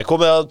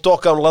Komið að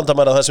dokka án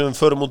landamæra þar sem við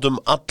förum út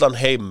allan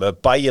heim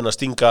bæinn að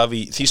stinga af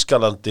í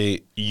Þýskalandi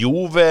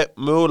Juve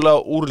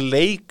mögulega úr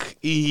leik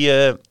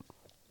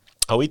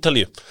á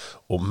Ítalíu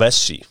og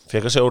Messi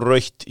fekk að sjá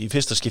rautt í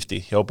fyrsta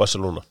skipti hjá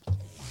Barcelona.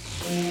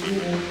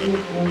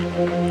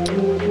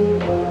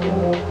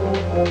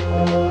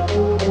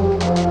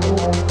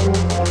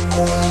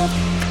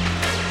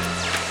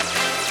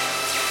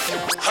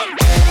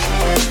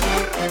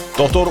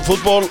 Doktor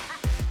fútból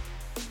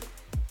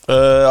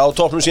á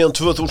toppnum síðan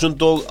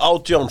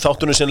 2018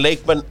 þáttunum sem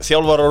leikmenn,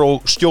 þjálfarar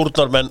og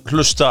stjórnarmenn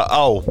hlusta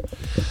á.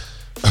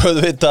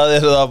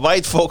 Auðvitað það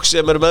White Fox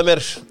sem með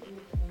mér.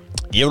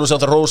 Ég nú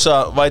samt að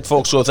rósa White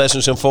Fox og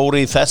þessum sem fóru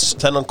í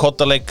þennan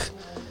kottaleik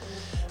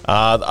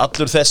að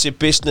allur þessi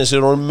business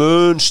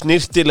mun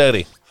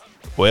snirtilegri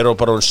og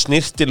bara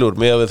snirtilegur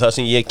með það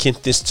sem ég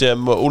kynntist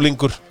sem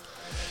úlingur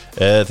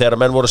þegar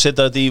menn voru að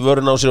setja þetta í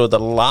vörun á sér og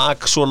þetta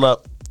lag svona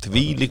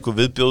þvílíku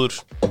viðbjóður,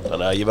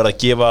 þannig að ég verð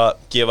að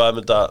gefa þeim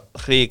þetta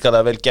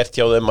hrikalega vel gert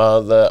hjá þeim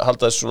að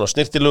halda þessu svona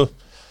snirtilegu.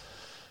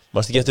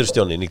 Manstu ekki eftir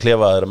Stjóni inn í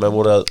klefa þegar menn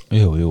voru að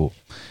Jú,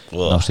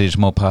 nástu í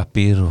smá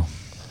pappír og...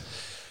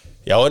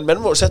 Já, en menn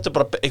voru að setja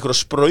bara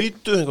einhverja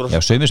sprautu Já,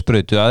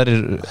 saumisprautu,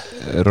 aðrir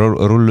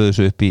rulluðu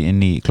þessu upp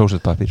inn í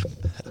klósettpappír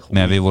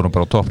meðan við vorum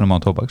bara á toppnum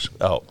á tóbaks.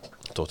 Já,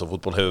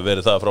 tóttafútból hefur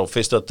verið það frá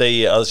fyrsta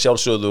degi að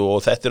sjálfsögðu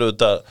og þetta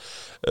auðvitað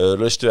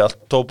laustu við allt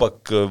tóbak.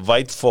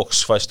 White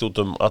Fox fæst út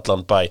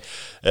allan bæ.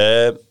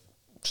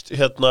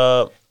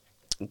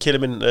 Keli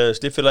minn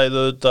stiffilagið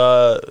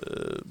auðvitað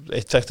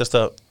eitt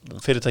þekktasta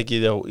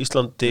fyrirtækið á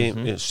Íslandi,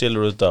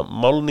 selur auðvitað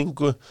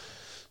málningu.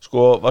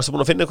 Sko, varstu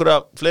búin að finna einhverja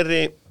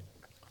fleiri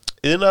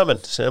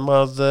iðnaðarmenn sem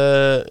að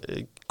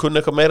kunna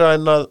eitthvað meira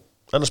en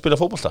að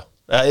spila fótbolta?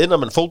 Eða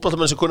iðnaðarmenn,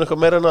 fótboltamenn sem kunna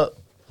eitthvað meira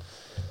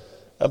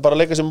en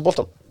bara leika sem með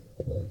boltan?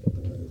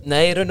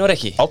 Nei, raun og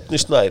ekki. Árni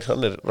Snær,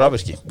 hann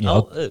rafvirki. Já,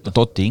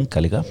 Dotti Inga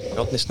líka.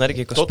 Árni Snær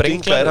ekki eitthvað Dotti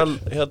Inga hann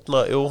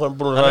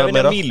búin að ræða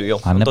meira. Mílu, já.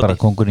 Hann bara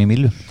kóngurinn í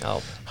Mílu. Já.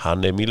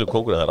 Hann Mílu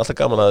kóngurinn, það alltaf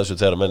gaman að þessu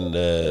þegar menn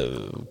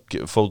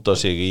fóta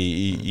sig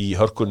í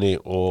hörkunni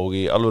og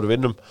í alvöru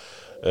vinnum.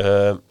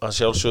 Hann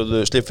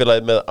sjálfsögðu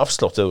slippfélagið með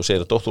afslátt þegar þú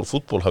segir að Doktor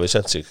Fútból hafi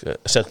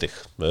sendt þig.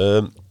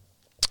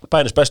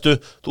 Bænis bestu,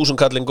 1000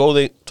 kallinn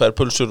góði, 2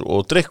 pulsur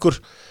og drykkur.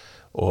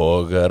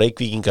 Og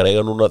Reykvíkingar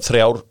eiga núna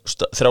þrjá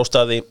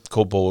staði,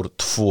 Kópavogur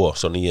 2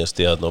 svo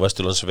nýjasti á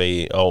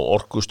Vesturlandsvegi á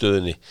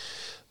Orkustöðinni.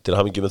 Til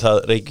hamingju með það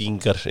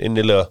Reykvíkingar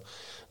innilega.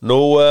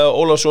 Nú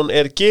Ólafsson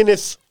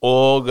ginið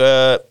og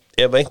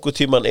ef einhver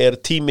tíman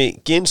tími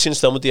ginsins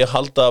þá myndi ég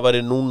halda að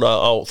væri núna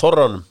á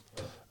Þorranum.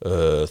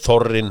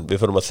 Þorrin, við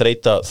förum að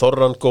þreita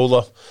Þorran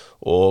góða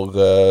og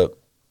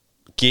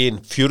gin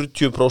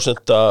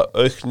 40%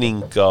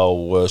 aukning á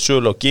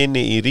sölu á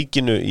gini í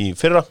ríkinu í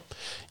fyrra.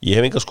 Ég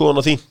hef enga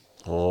skoðun á því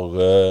og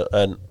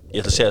en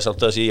ég ætla að segja samt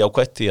að það sé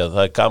jákvætt því að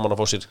það gaman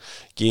að fá sér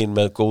gin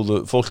með góðu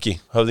fólki.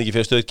 Hafði ekki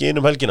fyrst gin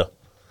helgina?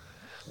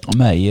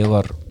 Nei, ég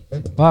var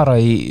bara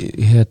í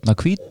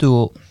hvítu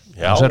og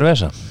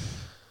servesa.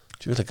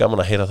 Ég vil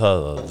gaman að heyra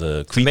það að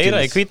hvítu.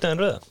 Meira í hvítu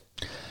en rauða?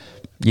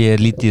 Ég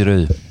lítið í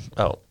rauðu.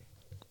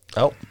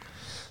 Já.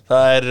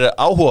 Það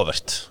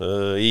áhugavert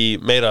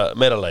í meira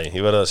lagi,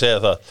 ég verði að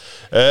segja það.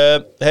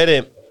 Heyri,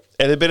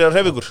 þið byrjað að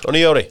hreyfa ykkur á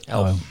nýja ári? Já.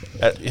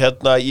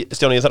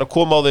 Stjáni, ég þarf að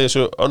koma á því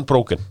þessu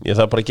unbroken. Ég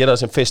þarf bara að gera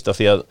það sem fyrst af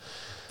því að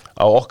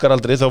á okkar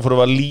aldrei þá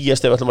fyrir að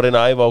líjast ef við ætlum að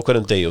reyna að æfa á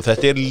hverjum degi og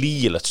þetta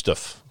lýgilegt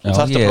stöf. Þú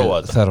þarft að prófa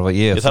þetta.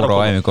 Ég fór á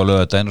æfingu á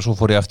laugardaginn og svo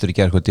fór ég aftur í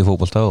gærkvöldi í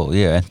fótbolta og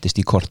ég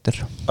endist í korter.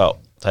 Já,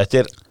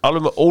 þetta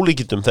alveg með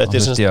ólíkindum. Þetta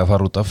þurfti ég að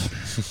fara út af.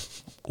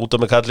 Út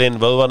af með kallinn,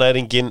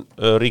 vöðvanæringin,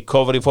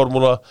 recovery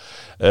formúla,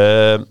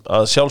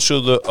 að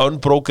sjálfsögðu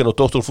unbroken og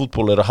Doktor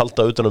Fútból að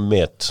halda utan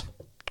met.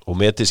 Og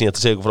metið sem ég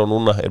ætla að segja ykkur frá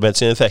núna met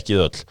sem þið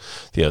þekkið öll.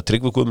 Því að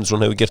Tryggvi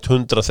Guðmundsson hefur gert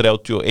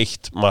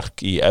 131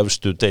 mark í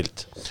efstu deild.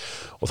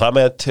 Og það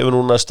met hefur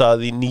núna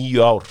staðið í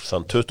 9 ár.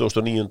 Þann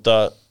 29.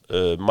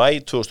 Mæ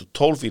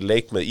 2012 í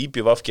leik með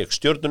IBVF gegn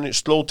Stjörnunni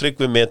sló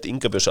Tryggvi met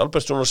Inga Björns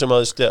Albertssonar sem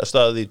hafði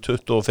staðið í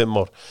 25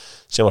 ár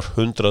sem var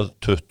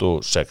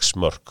 126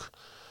 mörk.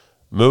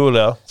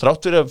 Mögulega,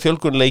 þrátt fyrir að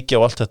fjölgun leikja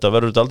og allt þetta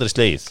verður þetta aldrei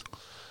slegið.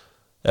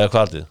 Eða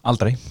hvað aldrei?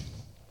 Aldrei.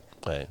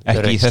 Nei.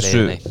 Ekki í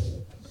þessu.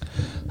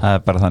 Það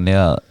bara þannig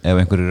að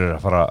ef einhverjur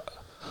að fara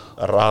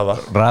að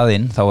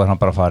raðinn þá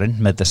hann bara farinn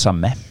með þetta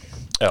samme.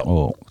 Já.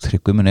 Og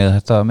Tryggvi mun eða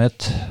þetta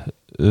með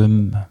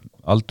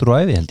aldur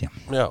og ævi held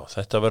ég. Já,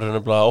 þetta verður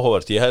nefnilega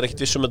áhugavert. Ég hef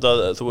ekkert vissum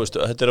þetta, þú veist,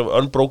 þetta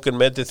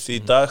unbroken metið í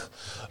dag.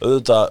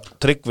 Auðvitað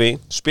Tryggvi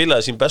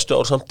spilaði sín bestu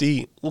ár samt í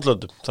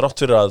útlöndum,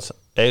 þrátt fyrir að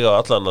eiga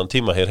allan annan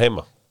tíma hér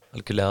heima.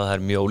 Algjörlega,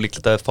 það mjög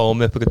ólíklegt að við fáum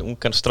upp einhvern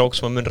ungan strák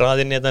sem að mun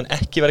raðinn eða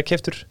ekki vera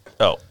keyptur.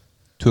 Já.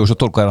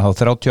 2012 er hann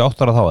þá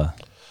 38 ára þá eða?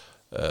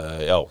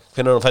 Já,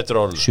 hvernig hann fættur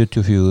á hann?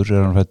 74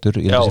 hann fættur,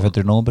 ég held að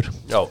fættur í nóvember.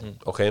 Já,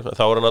 ok,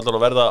 þá hann allan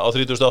að verða á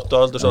 38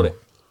 aldursári.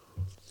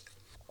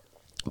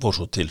 Fór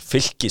svo til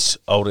Fylkis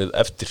árið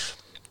eftir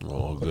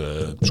og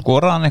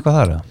skoraði hann eitthvað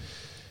þar?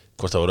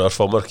 Hvort það voru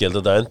örfá mörk, ég held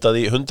að þetta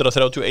endaði í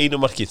 131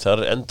 marki,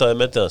 þar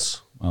endaði metið hans.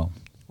 Já.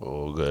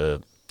 Og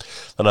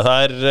Þannig að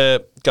það er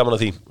gaman að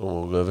því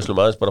og við slum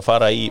aðeins bara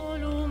fara í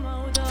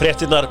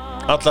fréttirnar,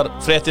 allar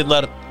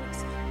fréttirnar.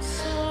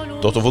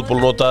 Dr. Fútból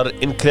notar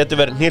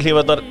Incrediver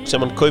hnérhlífarnar sem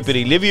hann kaupir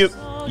í Livju.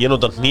 Ég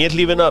nota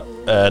hnérhlífina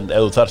en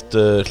ef þú þarft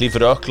hlíf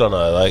fyrir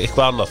ökklana eða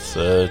eitthvað annað,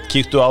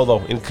 kíktu á þá,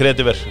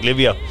 Incrediver,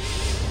 Livja.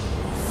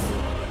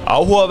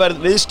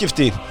 Áhugaverð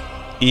viðskipti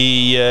í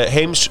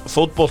heims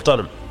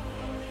fótboltanum.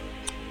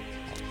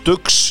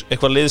 Dux,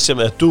 eitthvað lið sem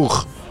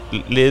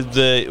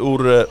lið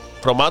úr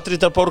frá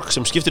Madridarborg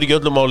sem skiptir ekki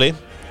öllum máli,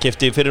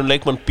 keypti fyrir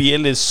leikmann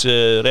B-liðs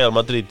Real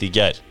Madrid í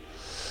gær.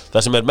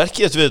 Það sem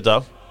merkilegt við þetta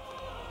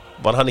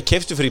var hann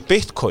keypti fyrir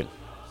Bitcoin.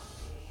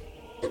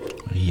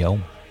 Já.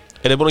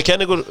 Þið búin að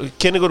kenna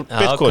ykkur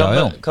Bitcoin?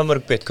 Já. Hvað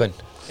mörg Bitcoin?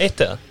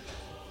 1 eða?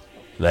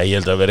 Nei, ég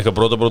held að vera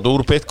eitthvað brot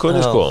úr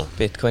Bitcoini, sko.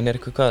 Bitcoin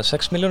eitthvað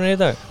 6 milljónir í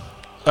dag.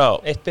 Já.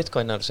 1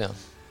 Bitcoin að segja.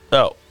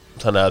 Já,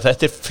 þannig að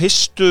þetta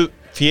fyrstu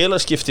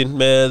félagskiptin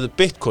með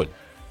Bitcoin.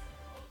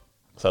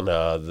 Þannig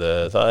að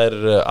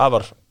það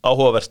afar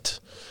áhugavert.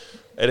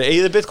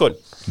 Eigið Bitcoin?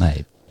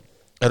 Nei.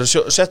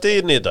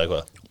 Settið inn í þetta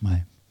eitthvað? Nei.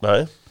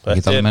 Nei.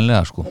 Ekki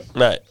almennilega, sko.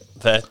 Nei,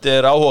 þetta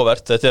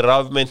áhugavert, þetta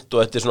rafmynt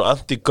og þetta svona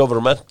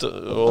anti-government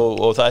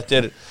og þetta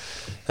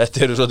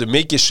eru svona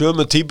mikið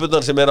sömu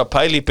típunar sem að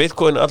pæla í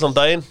Bitcoin allan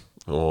daginn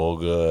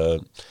og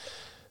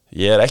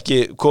ég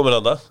ekki komin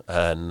að það,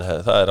 en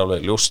það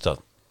alveg ljóst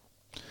að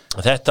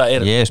þetta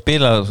Ég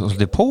spilaði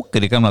svolítið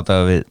póker í gamla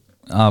daga við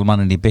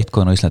aðalmannin í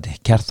Bitcoin á Íslandi,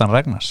 Kjartan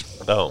Ragnars.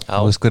 Já.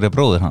 Og veist hver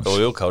bróðir hans?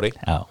 Jú, Kári.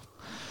 Já.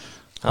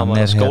 Hann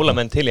var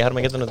skólamenn til í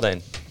Hermangeddunum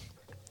daginn.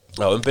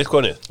 Já,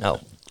 Bitcoinið. Já.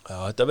 Já,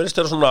 þetta virðist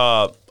vera svona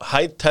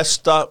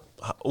high-testa,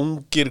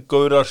 ungir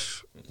gaurar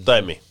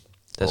dæmi.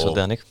 Það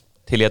svolítið hannig.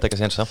 Til í að taka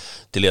sénsa.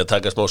 Til í að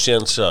taka smá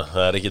sénsa.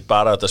 Það ekki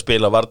bara að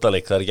spila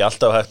varnarleik. Það ekki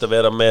alltaf hægt að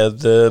vera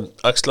með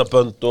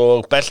axlabönd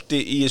og belti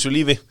í þessu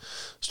lífi.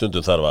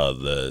 Stundum þarf að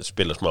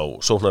spila smá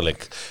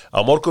sóknarleik. Á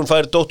morgun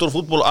fær Dr.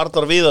 Fútból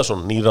Arnar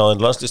Viðarsson,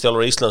 nýráðinn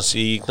landsliðsþjálfari Íslands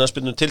í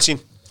knattspyrnu til sín.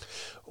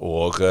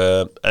 Og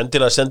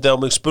endilega sendi á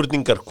mig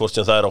spurningar hvort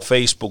sem það á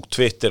Facebook,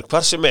 Twitter,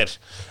 hvar sem ef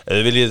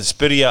þið viljið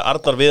spyrja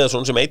Arnar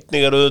Viðarsson sem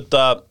einnig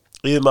auðvitað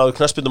yfirmaður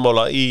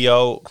knattspyrnumála á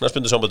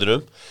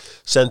knattspyrnusambandinu,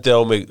 sendi á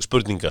mig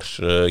spurningar.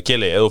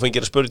 Keli, ef þú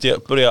fengir að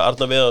spyrja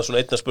Arnar Viðarsson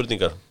einna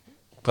spurningar,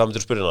 hvað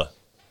myndir þú spyrja það?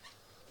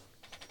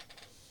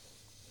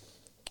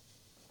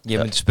 Ég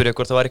myndi spyrja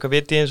hvort það var eitthvað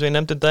viti eins og ég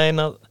nefndi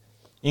daginn að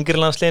yngri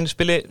landsliðin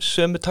spili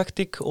sömu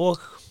taktík og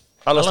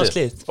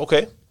landslið. Ok,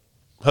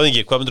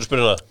 höfðingi, hvað myndir þú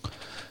spyrja það?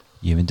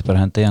 Ég myndi bara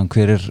henda í hann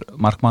hver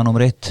markmaður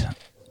númer 1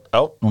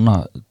 núna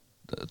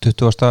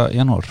 20.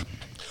 janúar.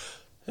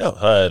 Já,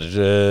 það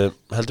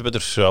heldur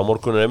betur á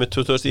morgun einmitt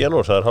 20.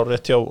 janúar, það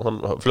hárrétt hjá hann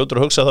fljótur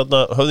að hugsa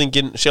þarna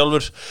höfðinginn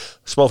sjálfur.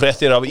 Smá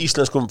fréttir af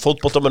íslenskum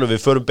fótboltamönnum,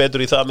 við förum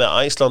betur í það með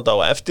Æsland á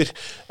eftir,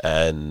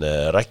 en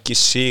Raggi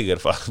Sig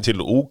farin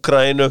til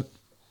Úkraínu,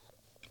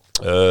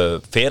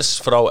 fers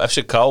frá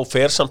FCK,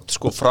 fer samt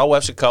sko frá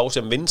FCK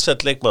sem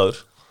vinsæll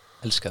leikmaður.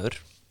 Elskaður.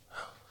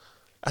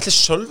 Ætli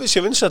Sölvi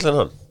sé vinsæll en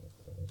hann?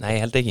 Nei,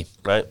 ég held ekki.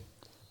 Nei.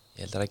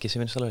 Ég held að ekki sé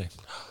vinsælari.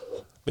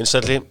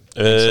 Vinsælli.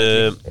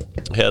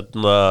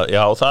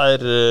 Já, það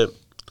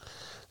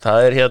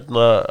er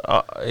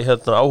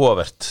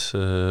áhugavert.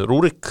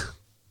 Rúrik,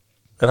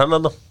 hann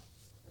andan?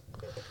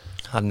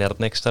 Hann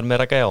next þar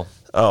með Ragga, já.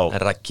 Já.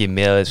 En Raggi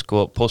með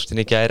sko postin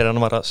í gæri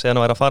hann var að segja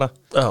hann væri að fara.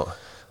 Já.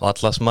 Og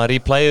allar sem var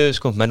í plæðu,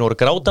 sko, menn voru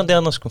grátandi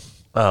hann, sko.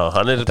 Já,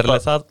 hann Þetta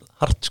alveg það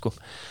hart, sko.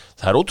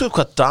 Það ótrúið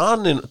hvað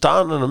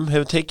Danunum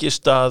hefur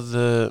tekist að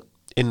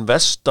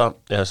investa,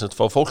 eða sem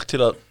fá fólk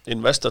til að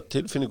investa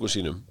tilfinningu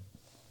sínum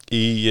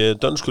í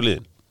dönsku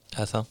liðin.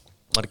 Það það.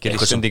 Margir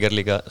Íslendingar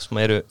líka sem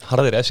eru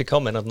harðir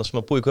FCK-menn sem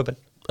að búa í Köpen.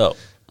 Já.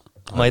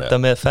 Mæta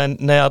með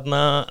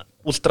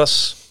ultras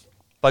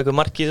bækur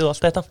markið og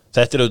allt þetta.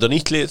 Þetta auðvitað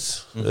nýtt lið,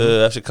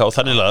 FCK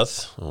þannig lagað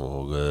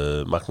og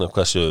magna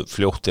hversu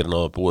fljótt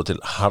náðu að búa til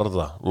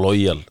harða,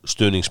 lojal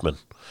stuðningsmenn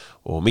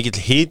og mikill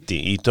hiti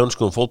í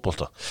dönskum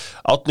fótbolta.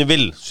 Árni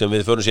Vill, sem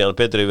við förum síðan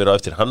betur yfir á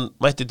eftir, hann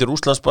mætti til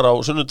Rússlands bara á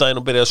sunnudaginn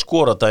og byrjaði að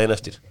skora daginn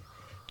eftir.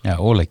 Já,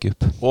 og leggja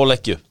upp.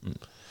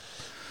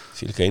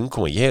 Því líka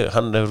innkoma,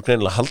 hann hefur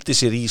greinilega haldið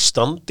sér í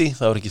standi,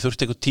 það hefur ekki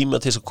þurft eitthvað tíma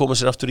til þess að koma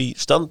sér aftur í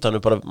stand, hann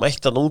hefur bara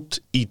mætt hann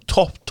út í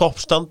topp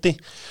standi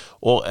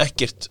og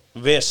ekkert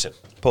vesen.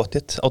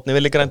 Pottitt, Árni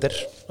Vill grændir.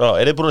 Já,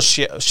 þið búin að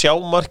sjá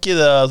markið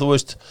eða þú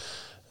veist,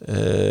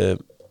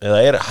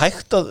 eða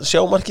hægt að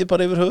sjá markið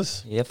bara yfir höfuð?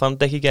 Ég fann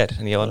þetta ekki í gær,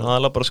 en ég var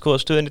alveg bara að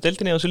skoða stöðin í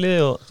deildinni á þessu liði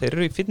og þeir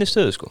eru í fínni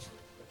stöðu, sko.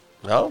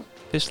 Já.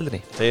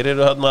 Fyrstildinni. Þeir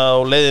eru hérna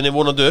á leiðinni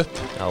vonandi upp.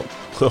 Já.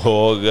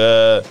 Og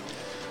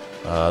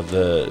að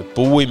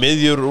búa í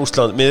miðri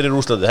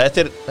Rússlandi. Þetta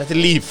er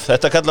líf.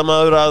 Þetta kallar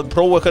maður að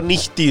prófa eitthvað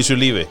nýtt í þessu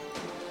lífi.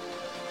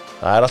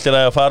 Það er alltaf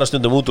að fara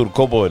stundum út úr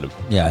kópavóginum.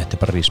 Já, þetta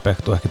er bara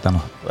respekt og ekkert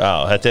annað. Já,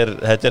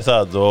 þetta er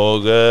það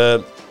og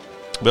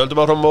við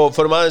höldum áfram og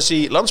förum aðeins í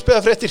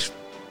landsbyggðarfréttir.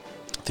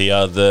 Því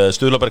að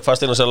Stuðlaberg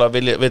fasteignasala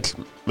vill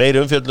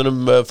meiri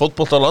umfjöllun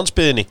fótbolta á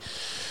landsbyggðinni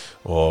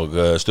og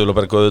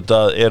Stuðlaberg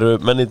auðvitað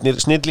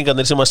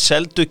snillingarnir sem að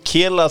seldu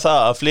kela það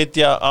að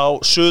flytja á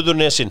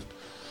Suðurnesin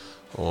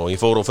og ég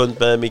fór og fund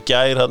með þeim í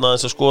gær hérna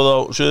aðeins að skoða á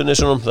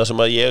Suðurnesunum þar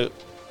sem að ég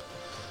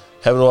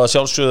hef nú að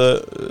sjálfsögðu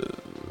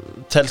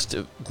telst,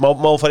 má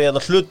fara í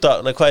hérna hluta,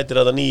 hvað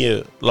heitir þetta nýju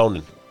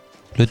lánin?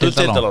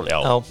 Hlutdeildarlán, já.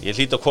 Ég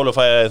hlýt að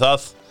kvalifæja í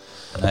það.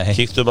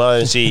 Kíktum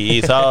aðeins í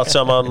það allt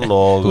saman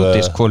og þú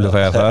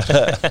diskvalifæja þar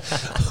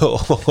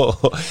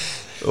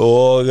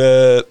og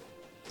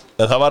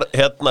en það var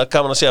hérna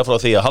gaman að segja frá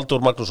því að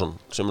Halldór Magnússon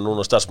sem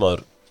núna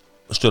starfsmaður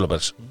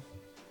Stuðlabergs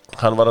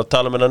hann var að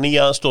tala um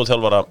nýja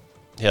aðstoðarþjálfara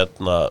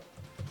hérna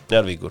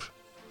Njarðvíkur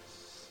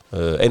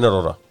Einar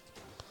Orra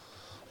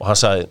og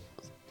hann sagði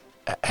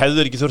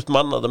hefður ekki þurft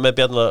mann að það með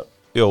Bjarna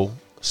Jó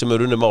sem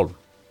unnið mál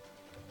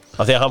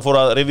af því að hann fór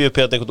að rifja upp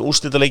hérna einhvern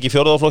úrslitaleik í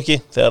fjórðaflokki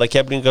þegar að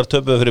Keflvíkingar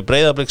töpuðu fyrir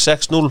Breiðablik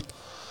 6-0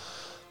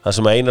 þar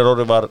sem Einar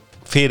Orri var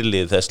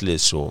fyrirlið þess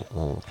liðs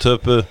og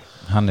töpuðu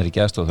hann ekki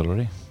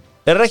aðstoðarþjálfari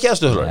ekki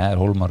aðstoðarþjálfari? Það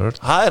Hólmar Örn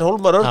Það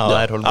Hólmar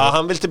Örn, að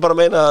hann vildi bara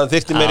meina að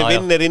þyrfti meiri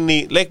vinnir inn í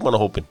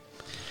leikmannahópin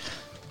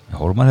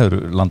Hólmar hefur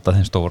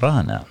landað þeim stóra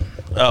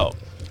já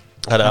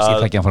kannski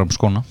fækja hann fram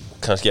skóna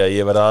kannski að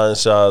ég verði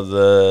aðeins að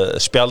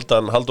spjalda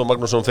hann Halldór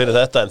Magnússon fyrir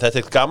þetta en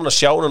þetta gaman að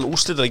sjá hann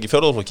úrslitaleik í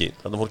fjórðaflokki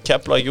þannig að fór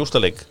Keflavík í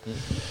úrslitaleik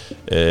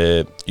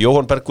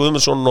Jóhann Berg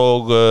Guðmundsson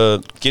og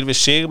Gylfi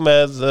Sig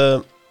með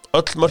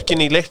öll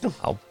mörkin í leiknum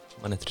Já,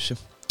 mann eftir þessu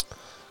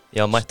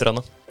Já, mættur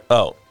hana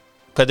Já,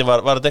 hvernig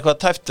var þetta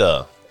eitthvað tæft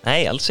eða?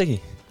 Nei, alls ekki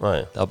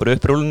Nei. Það var bara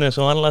upprúlinu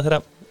svo vanlega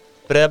þegar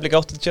Breiðablik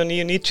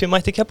 89-90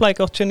 mætti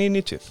Keflavík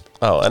 89-90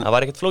 Það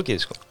var ekkert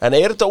flókið sko En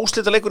þetta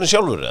úrslitaleikurinn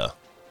sjálfur eða?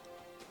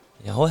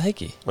 Já, það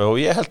ekki Já,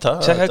 ég held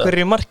það Segja hver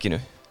í markinu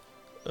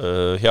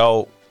hjá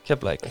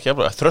Keflavík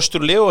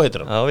Þröstur Leo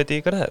heitir hann Já, veit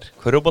ég hvað það er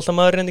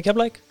Körfuboltamaðurinn í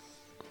Keflavík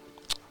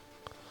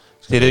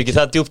Þið eru ekki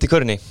það djúpt í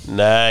körni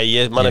Nei,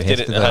 ég man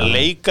eftir það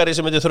leikari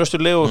sem heitir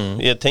Þröstur Leo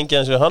Ég tengi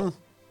hans við hann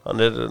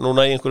er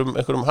núna í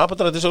einhverjum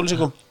hapaðrættis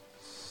auglýsingum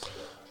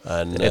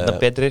En þetta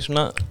betri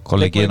svona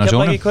kollegi inn á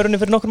sjónum í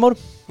körni fyrir nokkrum árum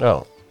Já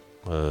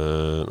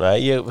Nei,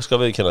 ég skal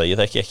viðurkenna ég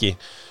þekki ekki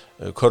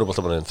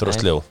körfuboltamanninn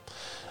Þröst Leo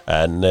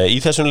En í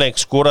þessum leik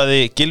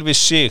skoraði Gylfi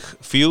Sig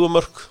 4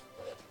 mörk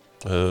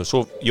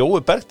Svo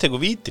Jói Berg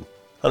tekur vítin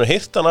Hann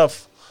heyrt hann af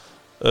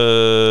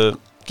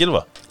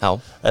Gylfa Já.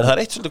 En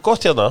það eitt svolítið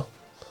gott hérna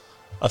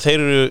að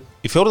þeir eru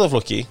í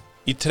fjórðaflokki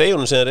í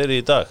treyjunum sem þeir eru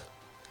í dag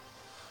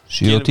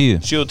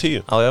 7-10 7-10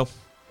 Já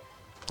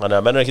Þannig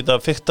að menn er ekki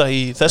að fikta í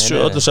þessu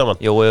öllu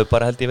saman Jói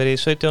bara held ég verið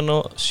í 17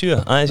 og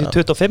 7 aðeins í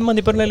 25 mann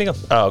í börnlega líka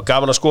Já,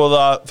 gaman að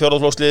skoða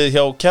fjórðaflokksliðið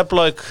hjá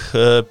Keflavík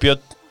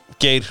Björn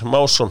Geir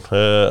Másson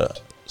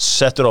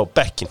settur á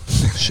bekkin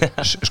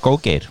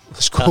Skógeir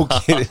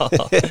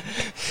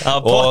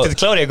Pottið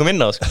klári ég kom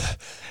inn á sko.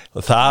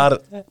 Og þar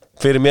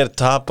fyrir mér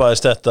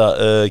tapaðist þetta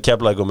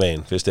Keflavík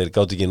megin fyrst þeir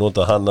gátt ekki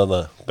notað hann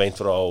beint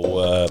frá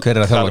Hver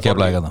er að þjálfa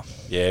Keflavík þarna?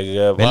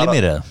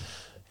 Velimir eða?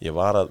 Ég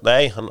var að,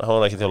 nei, hann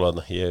var ekki þjálfað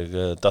þarna ég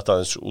datt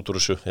aðeins út úr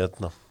þessu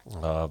hérna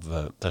af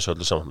þessu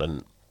öllu saman en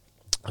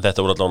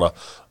þetta voru allavega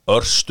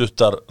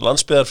örstuttar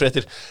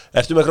landsbyðarfréttir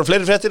Ertu með eitthvað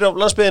fleiri fréttir á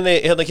landsbyðinni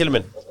hérna Kili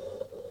minn?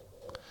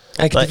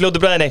 Ekkert í fljótu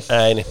bræði,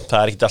 nei,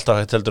 það er ekkert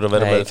alltaf hægt heldur að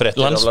vera með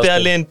fréttir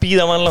Landsbyðarliðin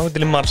býða vanlega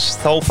til í mars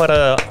þá fara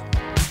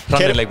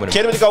hrannir leikmennum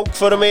Kerum við í gang,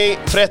 förum í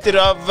fréttir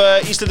af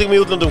Íslendingum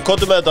í útlöndum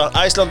Komdu með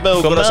þetta, Æsland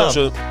með okkur að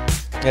sjálfsögðu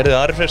Herðu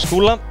Ari Freyr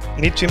Skúla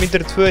 90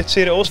 mínútur 2-1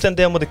 sigri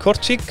Óstendi á móti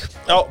Kortsík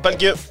Já,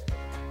 Belgíu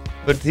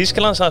Vörður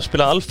Þýskalands að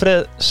spila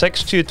Alfreð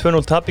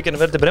 60-2-0 tap í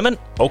genið Werder Bremen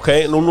Ok,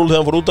 0-0 þegar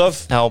hann fór út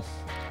af Já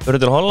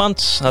Vörður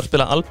Hollands að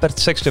spila Albert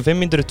 65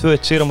 mínútur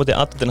 2-1 sigri á móti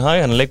Aden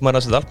Haag hann er leikmaður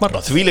Aset Alkmaar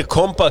Þvílík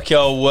comeback hjá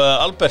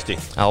Alberti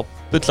Já,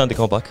 bullandi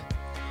comeback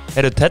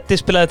Herðu Teddy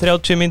spilaði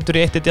 30 mínútur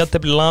í 1-1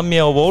 jafntefli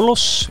Lamia og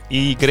Volos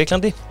í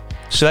Greiklandi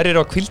Sverrir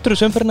á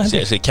Kvildurusumferðina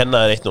Ég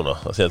kenna þér eitt núna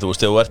Þegar þú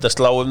veist, þegar þú ert að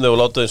slá þig og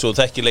láta eins og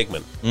þekki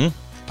leikmenn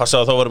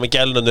Passaði að þá varum við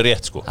gælunni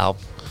rétt sko Já,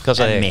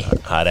 hvað sagði ég?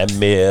 Það er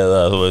Emmi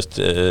eða þú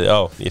veist Já,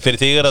 ég fyrir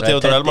þig að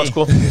Theodor Elmar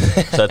sko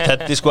Það er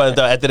Teddy sko en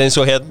þetta er eins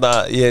og hérna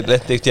Ég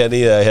letti ekkert hérna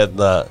í það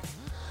hérna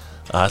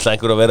Það ætla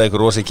einhver að vera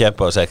einhver rosi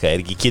keppa og segja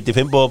er ekki Kitty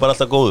Fimbo bara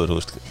alltaf góður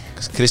þú veist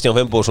Kristján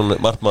Fimboðsson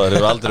markmaður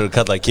hefur aldrei verið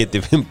kallað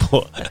Kitty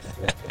Fimbo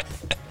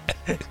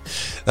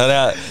Þannig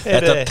að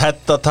þetta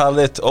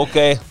Tedda-talið, ok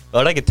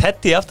Var það ekki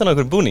Teddy aftan á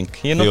einhverjum búning?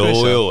 Jú,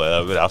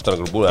 það verið aftan á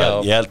einhverjum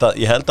búning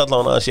Ég held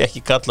allavega að það sé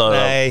ekki kallað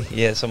Nei,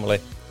 ég er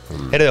samanlega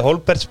Heyrðu,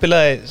 Holberg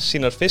spilaði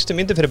sínar fyrstu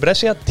myndir fyrir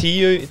Brescia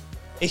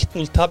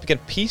 10-1-0 tap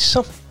gegn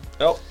Pisa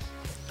Já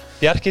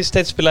Bjarki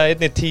Steinn spilaði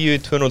einnig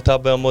 10-2-0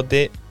 tapið á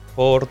móti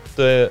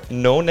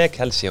Pordenone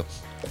Calcio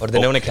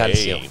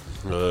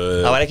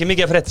Það var ekki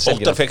mikið að frétta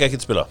Óttar fekk ekki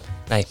að spila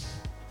Nei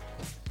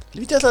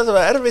Lítið alltaf að þetta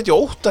var erfitt í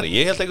Óttari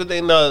Ég held einhvern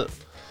veginn að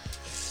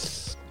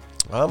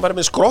hann var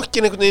með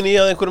skrokkin einhvern veginn í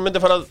að einhverjum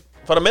myndi fara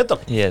að meta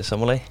hann Ég er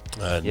sammála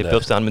Ég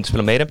bjóst að hann myndi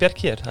spila meira en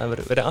Bjarki hér Það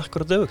hefur verið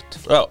akkurat öfugt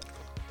Já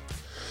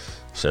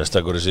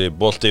Sérstakur þessi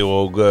bolti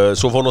og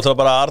svo fór náttúrulega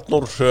bara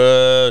Arnór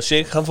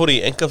Sig hann fór í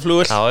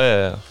engaflugvél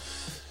Já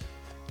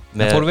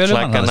Með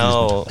klakkana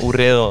og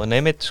úrið og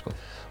neymit sko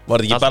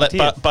Var þetta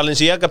ekki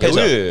Balenciaga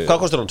peysa? Hvað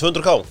kostar hann?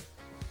 200k?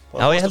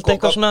 Já, ég held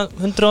eitthvað svona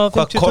 150-200.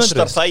 Hvað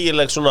kostar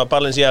þægileg svona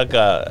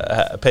Balenciaga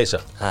peysa?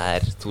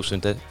 Það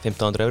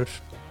 1.500 eurur.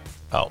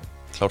 Já,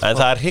 en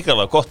það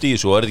hrigalega gott í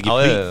þessu. Er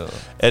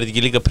þetta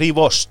ekki líka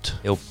pre-washed?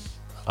 Jú.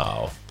 Já.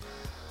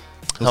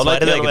 Þú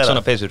þværið ekkert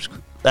svona peysur, sko.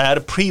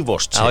 Það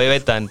pre-washed. Já, ég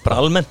veit það, en bara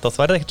almennt þá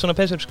þværið ekkert svona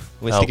peysur, sko.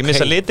 Þú vilt ekki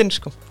missa litinn,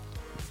 sko.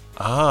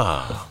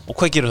 Og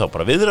hvað gerur þá?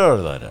 Bara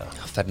viðraður það?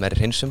 Það fer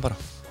meiri hreinsum bara.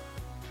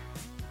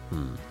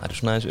 Það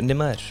svona aðeins unni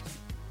maður.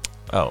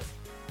 Já.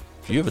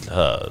 Jöfull,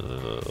 það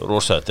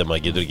rosaðið þegar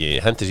maður getur ekki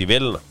hendis í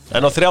vélina.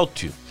 En á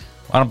 30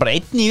 var hann bara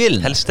einn í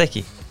vélina? Helst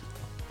ekki.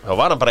 Þá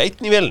var hann bara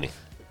einn í vélinni.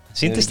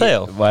 Sýndist það,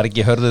 já. Var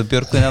ekki Hörður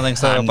Björgvin að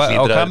það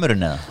á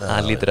kamerunni eða?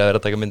 Hann lítur að vera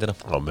að taka myndina.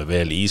 Já, með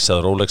vel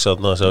ísað Rolex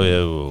þarna, sá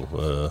ég og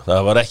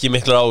það var ekki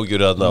miklar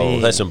ágjur þarna á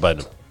þessum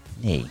bænum.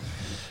 Nei.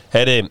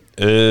 Herri,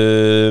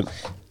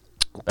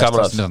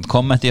 kamerað.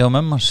 Kommenti hjá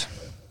mömmas.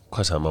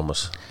 Hvað sagði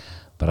mammas?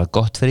 Bara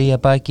gott frí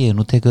að baki,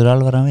 nú tekur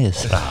alvaran við.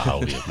 Já,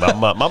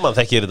 mamma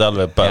þekkir þetta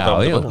alveg.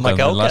 Já, maður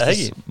gáði það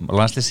ekki.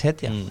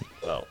 Landsliðshetja.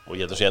 Já, og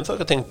ég held að sé ennþá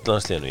eitthvað tengt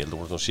landsliðinu. Ég held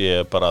að hún sé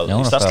bara í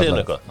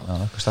starfsliðinu eitthvað. Já,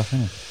 eitthvað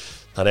starfsliðinu.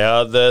 Þannig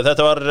að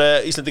þetta var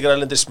Íslendingar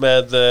erlendis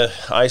með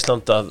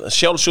Æsland að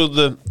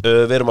sjálfsögðu.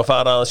 Við erum að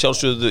fara að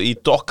sjálfsögðu í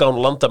Dokkán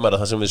landamæra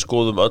þar sem við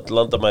skoðum öll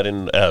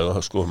landamærin,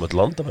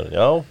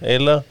 já,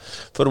 eiginlega.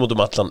 Förum út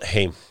allan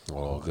heim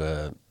og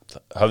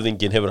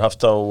höfðingin hefur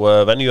haft á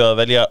venju að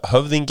velja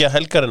höfðingja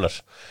helgarinnar.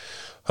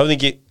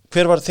 Höfðingi,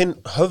 hver var þinn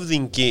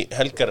höfðingi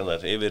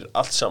helgarinnar yfir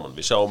allt saman?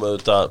 Við sáum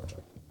auðvitað,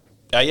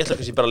 ég ætla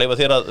kannski bara að leyfa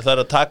þér að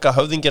það að taka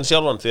höfðingjan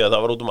sjálfan því að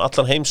það var út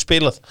allan heim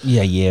spilað. Já,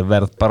 ég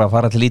verð bara að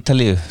fara til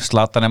Ítalíu.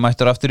 Zlatan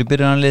mættur aftur í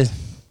byrjunarlið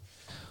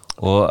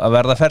og að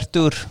verða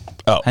fertugur.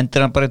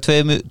 Hendir hann bara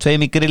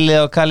tveim í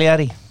grillið á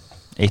Cagliari.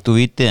 Eitt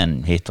úr víti en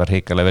hitt var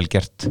hrikalega vel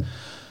gert.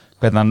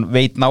 Hvernig hann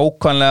veit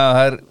nákvæmlega að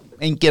það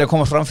engir að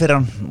koma fram fyrir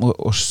hann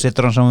og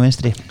setur hann saman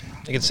vinstri.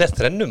 Ég get sett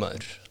rennum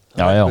aður.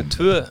 Já.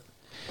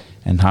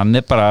 En hann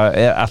bara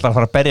alltaf að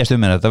fara að berjast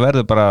um henni. Þetta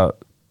verður bara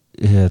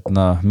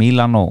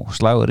Mílan og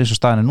slagur í þessu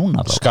staðinu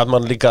núna.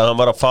 Skadmann líka að hann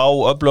var að fá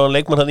öflugan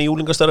leikmann hann í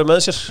úlingastarfi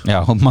með sér. Já,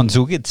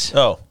 Mandzukic.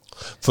 Já,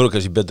 fyrir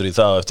kannski betur í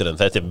það eftir en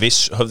þetta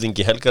viss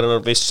höfðingi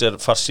helgarinnar, viss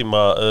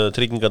farsíma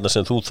tryggingarna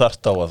sem þú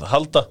þarft á að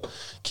halda.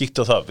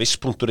 Kíktu á það,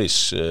 viss.is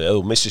ef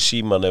þú missir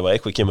síman, ef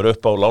eitthvað kemur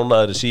upp á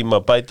lánaðari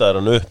síma, bætaðir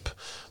hann upp.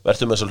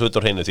 Vertu með þess að hluta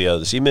á hreinu því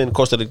að símiðin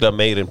kostar líklega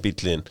meir en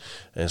bílinn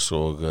eins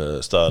og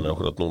staðan er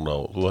okkur átt núna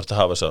og þú ert að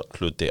hafa þessa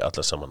hluti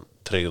allar saman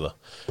tryggða.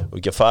 Og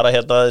ekki að fara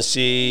hérna aðeins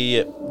í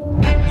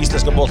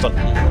íslenska boltan.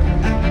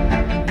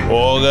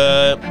 Og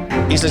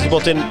íslenski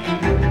boltinn,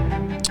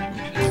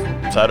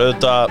 það er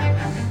auðvitað,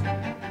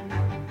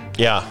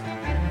 er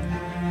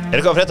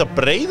eitthvað að frétta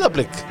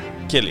Breiðablik,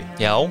 Kili?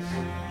 Já,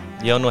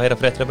 ég á nú að heyra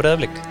fréttir af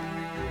Breiðablik.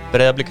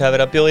 Breiðablik hafi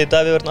verið að bjóða í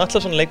Davíð Örn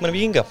Atlason, leikmann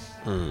Víkinga.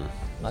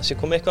 Það sé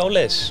komið eitthvað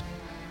áleiðis.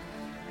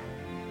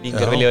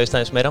 Víkingar vilja í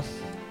staðins meira.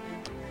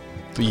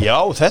 Já,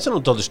 þetta er nú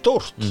dálítið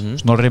stórt.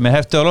 Snorri með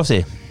hefti á lofti.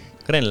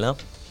 Greinilega.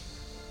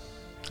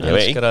 Ég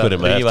veit einhverju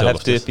með hefti á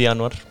lofti upp í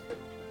janúar.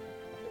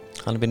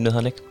 Hann vinnuð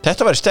þannig.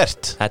 Þetta væri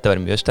sterkt. Þetta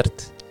væri mjög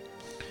sterkt.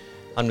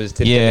 Hann vil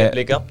til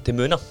líka til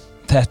muna.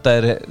 Þetta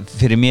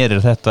fyrir mér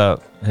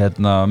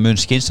þetta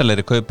mun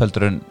skynsalegri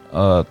kaupheldur en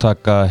að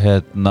taka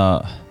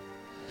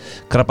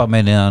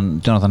krabbameiniðan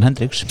Jonathan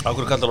Hendricks. Af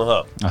hverju kallar hann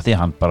það? Af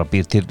því hann bara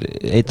býr til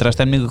eitra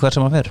stemningu hver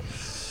sem hann fer.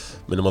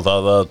 Minnum á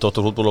það að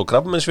Dr. Fútból og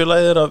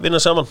Krabbameinsfélagið er að vinna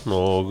saman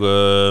og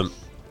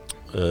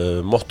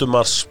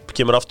Mottumars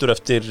kemur aftur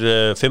eftir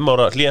 5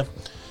 ára hlé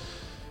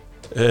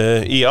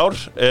í ár.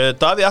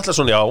 Davíð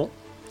Atlason, já,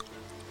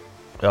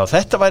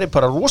 þetta væri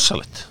bara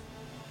rosalegt.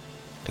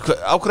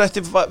 Á hverju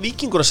ætti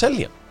Víkingur að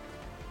selja?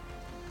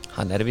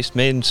 Hann er víst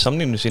með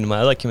samninginu sínum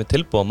að ef það kemur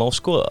tilboð má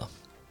skoða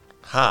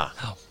það.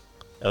 Já.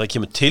 Ef það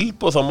kemur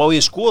tilboð þá má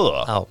ég skoða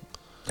það?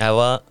 Já,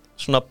 ef að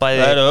svona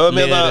bæði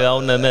liður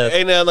ánæð með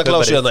einu enn að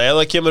klási hérna, ef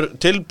það kemur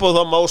tilboð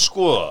þá má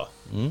skoða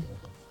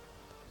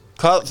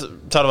hvað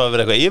þarf að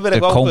vera eitthvað yfir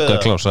eitthvað ákveð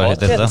kóngaklása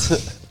heitir þetta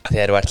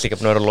þegar þú ert líka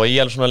búin að vera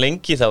lojal svona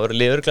lengi þá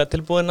eru liður glæð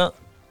tilbúin að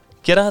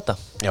gera þetta.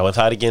 Já, en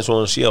það er ekki eins og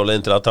hann sé á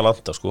leiðin til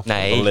Atalanta sko.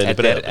 Nei,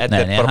 þetta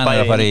er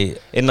bara bæði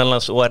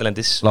innanlands og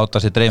erlendis. Láta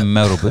sér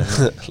dreyma Evrópu.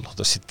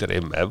 Láta sér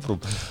dreyma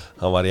Evrópu.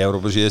 Hann var í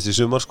Evrópu síðast í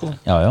sumar sko.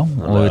 Já,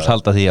 og vil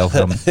halda því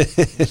áfram.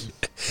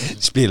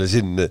 Spila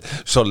sinn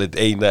solid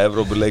eina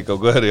Evrópuleik á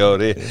hverju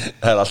ári.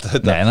 Það er alltaf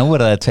þetta. Nei, nú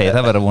er það 2,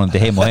 það verður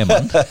vonandi heim og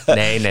heimann.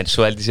 Nei,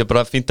 svo held ég sé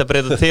bara fínt að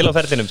breyta til á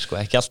ferðinum sko,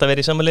 ekki alltaf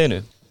verið í sama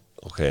liðinu.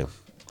 Ok,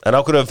 en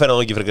á hverju fer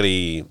hann ekki frekar í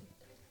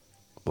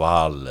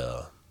Val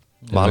eða?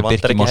 Val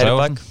vantar ekki hægri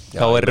bak.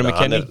 Þá erum við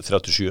Kenny. Hann er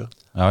 37.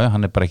 Já,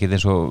 hann er bara ekki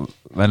eins og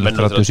venlega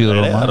 37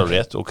 Nei, það er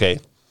rétt, ok.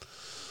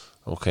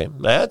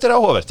 Nei, þetta er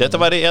áhugavert. Þetta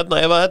væri, ef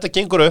þetta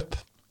gengur upp.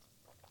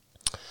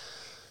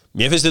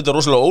 Mér finnst þetta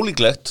rosalega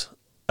ólíklegt,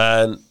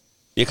 en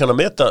ég kann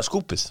að meta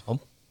skúpið.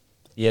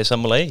 Ég er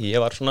sammálaði,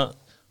 ég var svona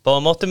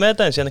báða mátti með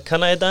þetta, en síðan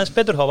kann að þetta aðeins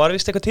betur, þá var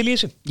vist eitthvað til í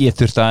þessu. Ég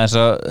þurfti aðeins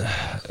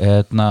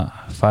að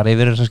fara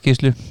yfir þessa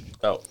skýrslu.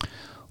 Já.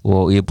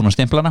 Og ég er búin að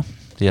stimpla hana,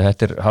 því að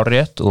þetta er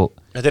hárrétt og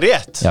Þetta er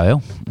rétt? Já,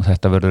 og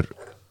þetta verður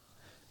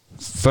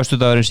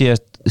föstudagurinn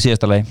síðast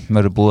síðasta lagi,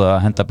 verður búið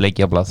að henda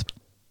bleiki á blað.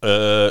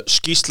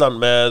 Skýslan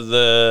með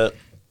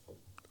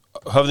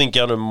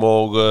höfðingjanum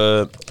og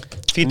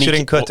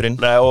Featuring kötturinn.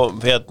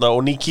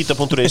 og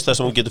Nikita.is þar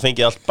sem þú getur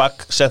fengið allt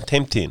back sent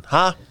heimtíðin.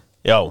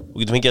 Já,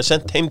 þú getur fengið að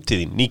sent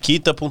heimtíðin.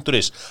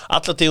 Nikita.is,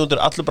 alla tegundur,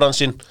 allur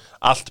bransinn,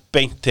 allt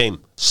beint heim,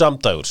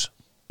 samdægurs.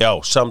 Já,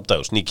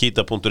 samdægurs,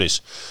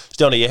 Nikita.is.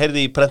 Stjáni, ég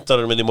heyrði í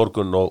prentarum minn í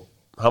morgun og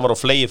hann var á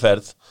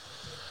flegiferð.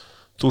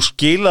 Þú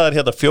skilaðir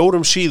hérna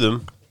 4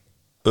 síðum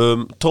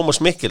Tómas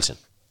Mikkelsen.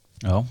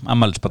 Já,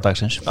 afmælisbað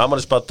dagsins.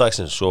 Afmælisbað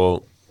dagsins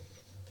og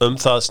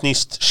það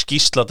snýst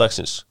skýrsla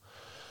dagsins.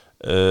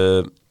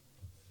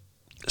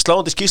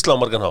 Sláandi skýrsla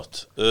á margan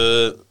hátt.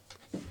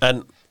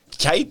 En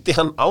gæti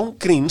hann án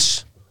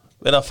gríns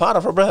verið að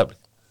fara frá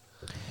Breiðablik?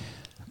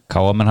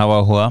 Káamenn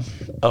hafa áhuga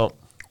Já.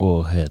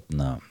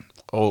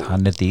 og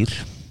hann dýr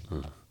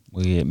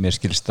og mér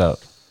skilst að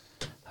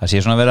það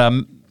sé svona verið að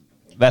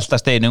velta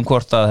steinum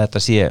hvort að þetta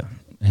sé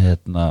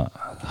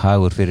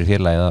hagur fyrir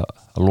félagið að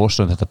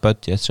losa þetta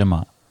budget sem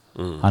að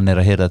hann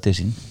að hirða til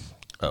sín.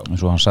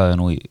 Eins og hann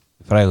sagði nú í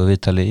frægu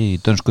viðtali í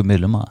dönsku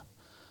miðlum að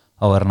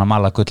þá hann að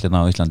mala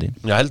gullina á Íslandi.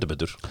 Já, heldur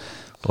betur.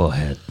 Og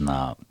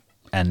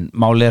en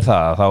máli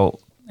það að þá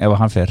ef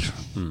hann fer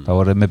þá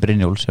var það með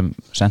Brynjól sem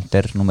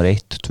sender nummer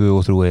 1, 2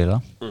 og 3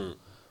 eiginlega.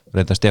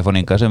 Reynda Stefán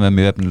Inga sem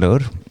mjög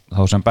efnilegur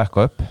þá sem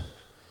backa upp.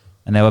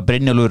 En ef að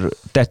Brynjólfur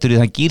dettur í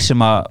þann gýr sem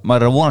að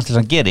maður að vonast til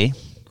að hann geri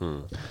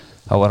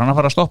þá var hann að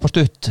fara að stoppa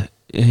stutt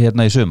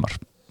í sumar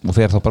og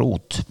fer þá bara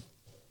út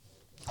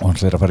og hann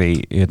fyrir að fara í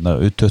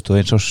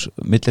U21 árs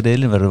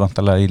milliriðlin, verður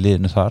vantarlega í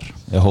liðinu þar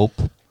eða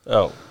hóp.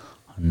 Já.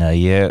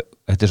 Þannig að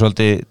þetta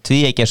svolítið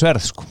tvíeggja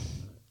sverð sko,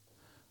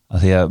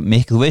 að því að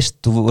þú veist,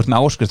 þú ert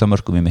með áskrift af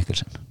mörkum í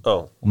Mikkelsen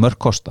og mörk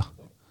kosta.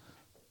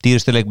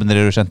 Dýrustu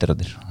leikmennir eru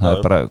sendirættir, það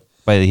er bara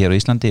bæði hér á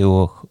Íslandi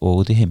og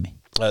út í heimi.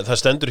 Það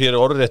stendur hér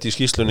orðrétt í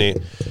skýrslunni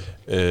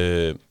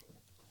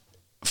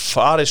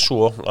farið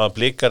svo að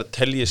Blikar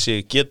telji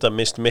sig geta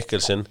mist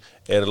Mikkelsen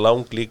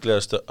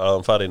langlíklegast að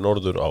hann fari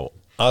norður á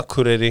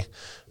Akureyri,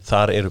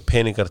 þar eru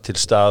peningar til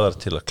staðar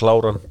til að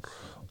klára hann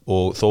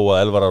og þó að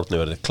Elvar Árni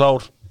verði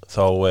klár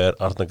þá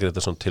Arnar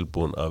Grétarsson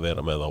tilbúin að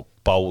vera með á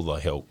báða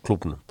hjá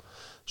klúbnum.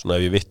 Svona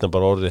ef ég vitna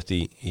bara orðrétt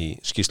í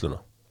skýrsluna.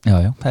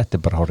 Já, þetta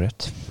er bara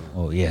hárrétt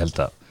og ég held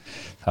að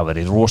það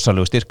veri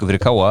rosalegu styrku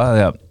fyrir Káa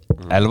því að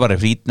Elvar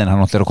frýtn en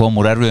hann ætlar að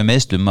koma úr erfiðu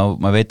meiðslum,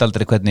 maður veit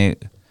aldrei hvernig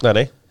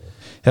Nei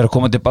þegar að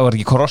koma tilbaka, var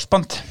ekki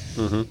krossband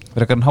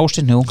fyrir eitthvað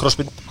hásinn,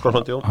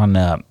 krossband, jú. Hann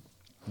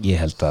ég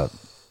held að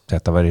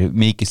þetta væri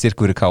mikið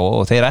styrkur fyrir Káa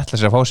og þeir ætla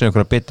sér að fá sér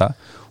einhverja bita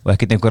og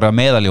ekkert einhverja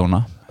meðaljóna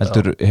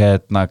heldur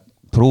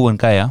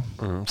prúin gæja.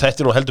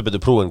 Þetta nú heldur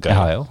betur prúin gæja.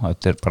 Já,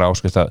 þetta bara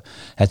áskrift að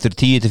þetta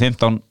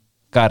 10-15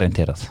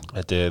 garanterað.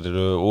 Þetta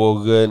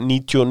og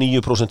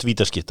 99%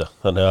 vítaskitta,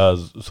 þannig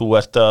að þú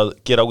ert að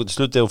gera ágæti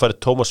sluti og færi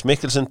Tómas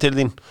Mikkelsen til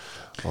þín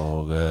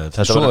og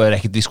svo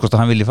ekkert viss hvort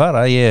að hann vilji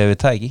fara, ég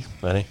veit það ekki.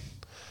 Nei.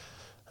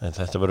 En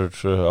þetta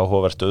verður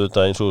áhugavert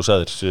auðvitað eins og þú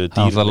sagðir.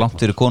 Það var langt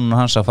fyrir konun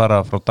hans að fara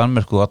frá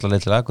Danmörku og alla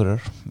leið til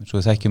Akureyrar. Svo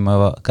við þekkjum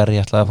að Garri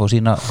ætlaði að fá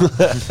sína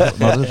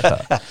norður.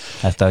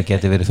 Þetta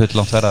geti verið full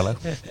langt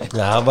ferðalag.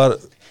 Já, hann var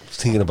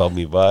thinking about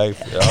me wife.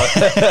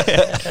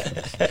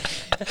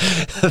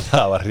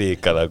 Það var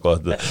ríkana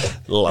gott.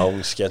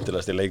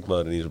 Langskemmtilegasti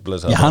leikmaðurinn í þessu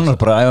blessa. Já, hann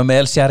var bara að æfa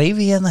með El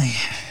Sharifi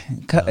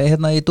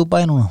hérna í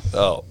Dubai núna.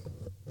 Já.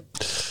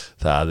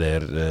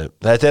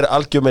 Þetta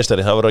algjör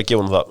meistari, það verður að gefa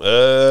hann það.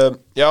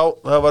 Já,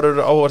 það verður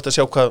áhugavert að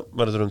sjá hvað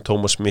verður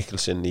Tómas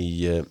Mikkelsen í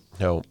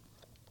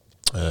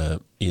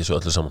þessu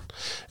öllu saman.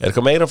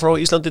 Eitthvað meira frá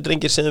Íslandi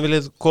drengir sem þið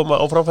viljið koma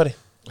á framfæri?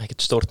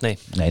 Ekkert stórt, nei.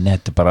 Nei,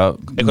 þetta er bara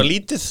eitthvað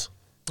lítið?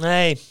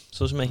 Nei,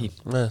 svo sem ekki.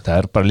 Nei.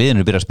 Það bara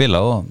liðinu byrja að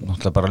spila og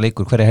náttúrulega bara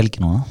leikur hverja helgi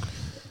núna.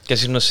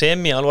 Kanski svona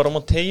semi, Alvaro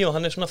Montejo,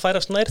 hann svona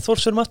færast nær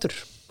Þórsvörum aftur.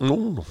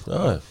 Nú,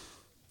 já.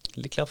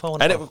 Líklega að fá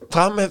hann. En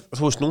hvað með,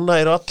 þú veist, núna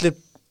eru allir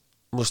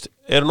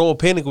nógu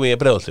peningum í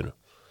Breiðholtinu?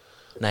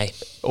 Nei.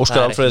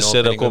 Óskar Alfreðs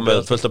að koma með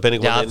fullt af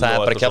peningum. Já, það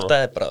bara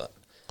kjaftaði, bara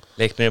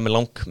leiknir með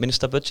lang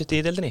minnsta budgeti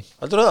í deildinni.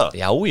 Heldur það?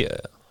 Já,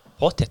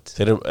 pottet.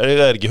 Þeir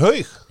eru ekki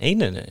haug?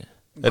 Nei.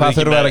 Hvað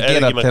þurfum við að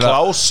gera til að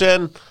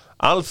Klausen,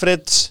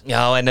 Alfreds?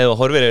 Já, en ef þú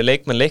horfir yfir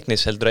leikmenn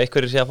leiknis heldur að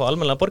einhverju sé að fá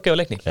almennilega borga á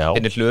leikni.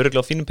 Þeir eru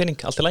örugglega á fínum pening,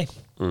 allt í lagi.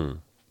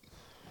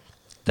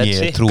 Guy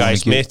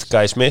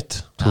Smith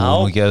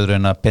Trúum ekki öðru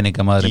en að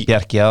peningamæðurinn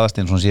Bjarki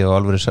Aðarsteinn sé á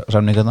alvöru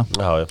samningarna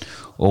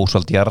og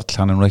Ósvald Jarl,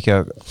 hann nú ekki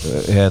að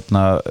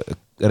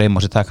reyma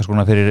á sér taka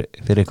skona fyrir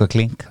eitthvað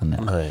kling,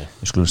 þannig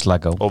við skulum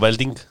slaka á. Og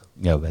Velding?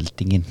 Já,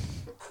 Veldingin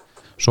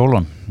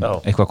Solon,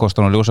 eitthvað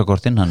kostar hann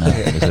ljósakortinn, þannig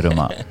við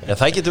þurfum að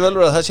það getur vel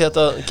verið að það sé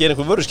að gera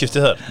einhver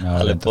vöruskipti þar.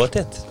 Alveg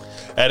pottet.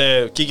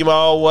 Kíkjum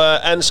á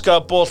enska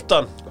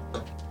boltan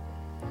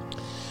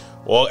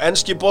og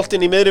enski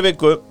boltinn í miðri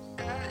viku.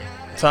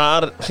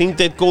 Þar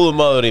hringdi einn góður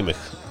maður í mig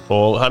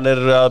og hann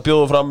að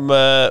bjóða fram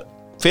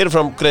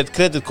fyrirfram greitt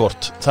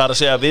kreditkort. Það að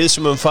segja við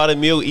sem farið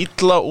mjög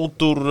illa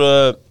út úr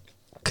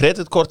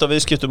kreditkorta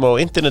viðskiptum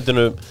á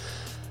internetinu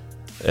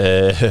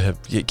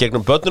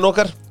gegnum börnin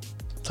okkar.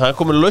 Það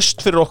komin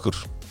lausn fyrir okkur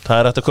Það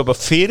hægt að kaupa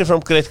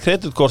fyrirfram greitt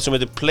kreditkort sem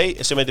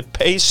heitir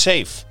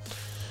PaySafe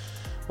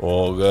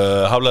og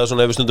Hafleðarsson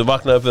hefur stundum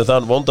vaknað upp við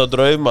þann vonda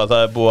draum að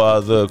það búið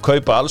að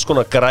kaupa alls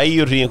konar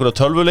græjur í einhverja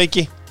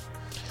tölvuleiki.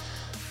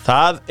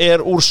 Það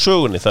úr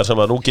sögunni þar sem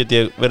að nú get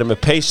ég verið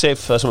með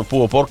PaySafe þar sem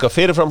búið að borga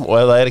fyrirfram og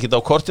ef það ekkert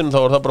á kortinu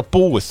þá það bara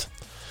búið.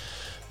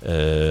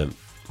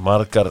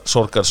 Margar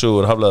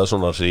sorgarsögur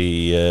Hafleðarssonar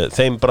í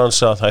þeim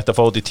bransa, það hægt að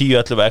fá út í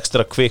 10-11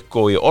 extra quick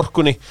og í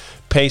orkunni.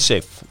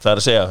 PaySafe, það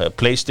að segja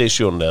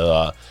PlayStation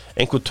eða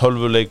einhver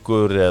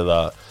tölvuleikur eða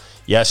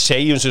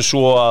segjum sem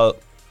svo að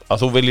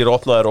þú viljir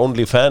opna þér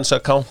OnlyFans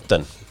account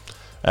en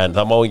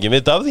það má enginn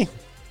vita af því,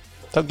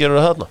 þá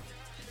gerur það þarna.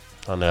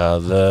 Þannig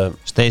að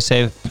stay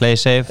safe, play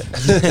safe.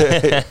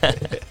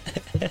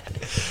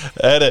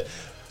 Herru,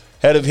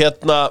 það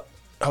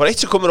var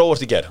eitt sem komur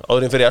óvart í gær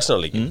áður en fyrir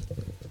Arsenal-leikin.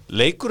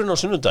 Leikurinn á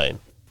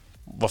sunnudaginn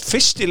var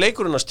fyrsti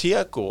leikurinn hans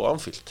Thiago og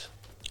Anfield.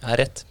 Það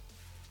rétt.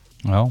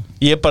 Já.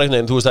 Ég bara einhvern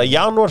veginn, þú veist að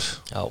janúar.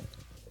 Já.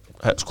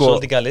 Sko,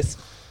 svolítið galið.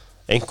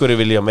 Einhverju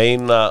vilja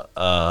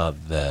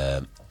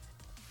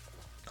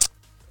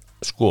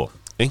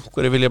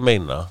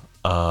meina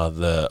að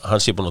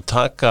hann sé búinn að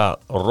taka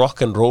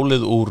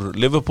rock'n'rollið úr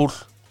Liverpool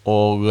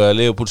og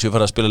Liverpool sé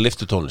fara að spila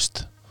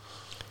lyftutónlist.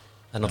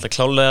 Það náttúrulega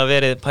klálega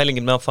verið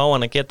pælingin með að fá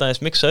hann að geta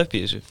aðeins mixa upp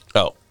í þessu.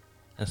 Já.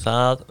 En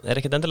það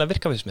ekkert endilega að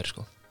virka fyrst mér,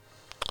 sko.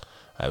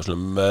 Það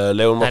svona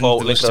legum að fá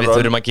lengra run. En við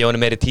þurfum að gefa hann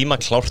meiri tíma,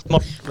 klárt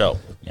mál. Já,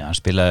 hann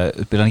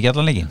spilaði hann ekki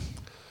allan leikin.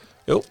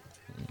 Jú.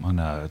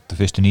 Þannig að þetta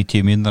fyrstu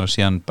 90 mínútur og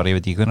síðan bara ég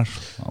veit ekki hvenær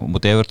á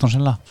móti Everton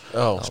sennilega.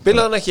 Já,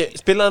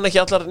 spilaði hann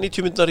ekki allar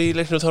 90 mínútur í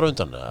leiknum þar á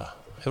undan?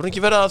 Hefur hann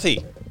ekki verið að því?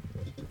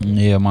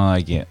 Ég man það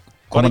ekki.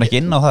 Kom hann ekki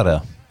inn á þar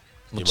eða?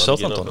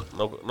 Southampton.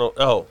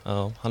 Já,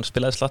 hann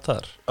spilaði slatt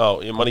þar. Já,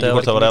 ég man ekki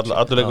hvort það var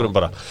allur leikurum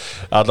bara.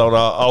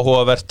 Allavega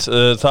áhugavert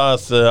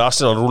það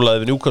Arsenal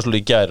rúlaði við Newcastle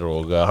í gær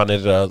og hann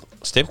að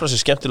stempla sér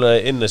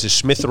skemmtilega inn þessi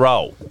Smith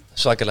Rowe.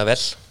 Svakalega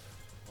vel.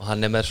 Og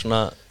hann með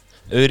svona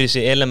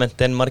öðruvísi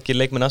element en margir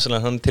leikmenn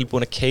Arsenal, hann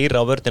tilbúin að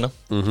keyra á vörnina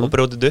og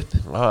brjótið upp.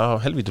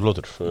 Helvíti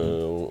flottur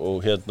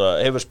og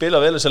hefur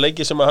spilað vel þessa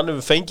leiki sem hann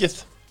hefur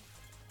fengið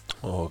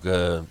og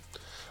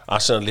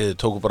Arsenal-liðið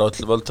tóku bara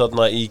öll völd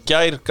þarna í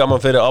gær,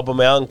 gaman fyrir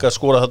Aubameyang að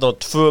skora þarna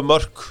 2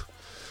 mörk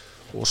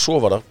og svo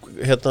var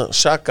það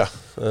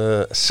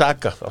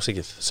Saka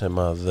sem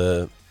að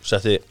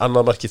setti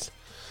annað markið.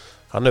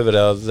 Hann hefur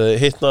verið að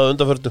hitna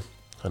undanförnu.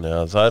 Þannig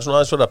að það svona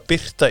aðeins að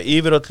byrta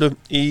yfir öllu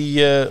í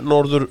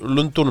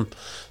Norður-Lundunum.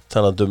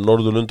 Talandi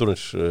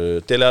Norður-Lundunir,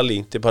 Dele Alli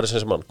til Paris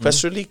Saint-Germain.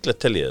 Hversu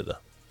líklegt tel ég þetta?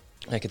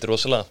 Ekkert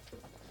rosalega.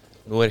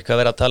 Nú eitthvað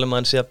verið að tala um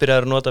að hann sé að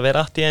byrja að nota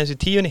Verratti aðeins í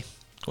 10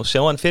 og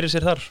sjá hann fyrir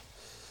sér þar.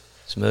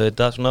 Sem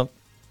auðvitað svona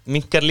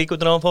minkar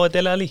líkurnar á að fá að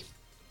Dele Alli.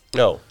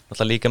 Já.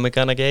 Alltaf líka með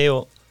Gana Gay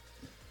og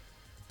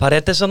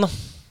Paredes þarna.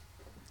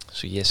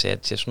 Svo ég segi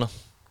að þetta sé svona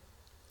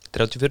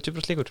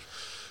 30-40% líkur.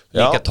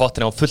 Líka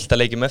Tottenham á fullt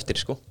að leikjum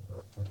eftir, sko.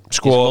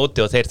 Og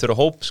þeir þurfa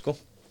hóp, sko.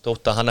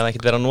 Þótt að hann hef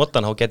ekkert verið að nota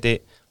hann, þá geti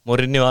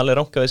Mourinho alveg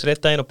rankað þessi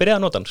rétt daginn og byrjað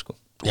að nota hann, sko.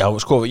 Já,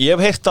 sko, ég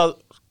hef heyrt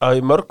að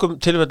í mörgum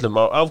tilfellum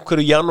af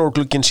hverju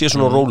janúarglugginn sé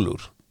svona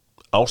rólegur.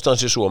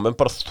 Ástæðan sé svo að menn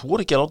bara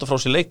þor ekki að láta frá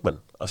sér leikmenn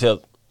af því að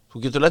þú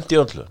getur lent í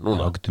öllu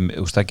núna.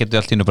 Það getur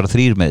allt í nú bara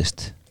 3 meðist.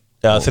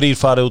 Já, 3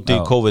 farið út í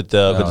COVID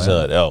eða hvernig það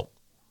er, já.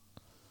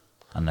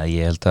 Þannig að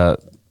ég held að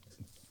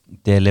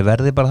Dele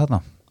verði bara þarna.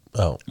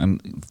 Já. En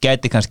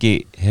gæti kannski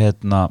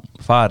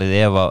farið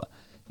ef að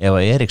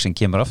Eriksen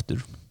kemur aftur.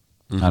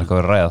 Það er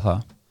eitthvað að ræða það.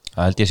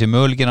 Það held ég sé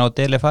möguleikin á að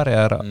Dele fari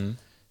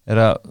er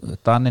að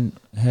Daninn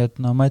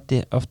mæti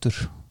aftur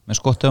með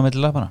skottið á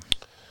milli lappana.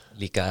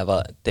 Líka ef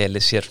að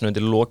Dele sér svona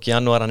undir lok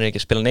janúar, hann ekki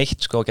að spila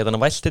neitt, sko, og geta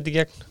hann vælt þetta í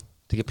gegn.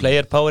 Þetta ekki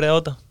player powerið á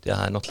þetta. Já,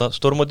 það er náttúrulega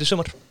stórmót í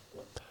sumar.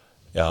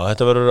 Já,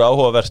 þetta verður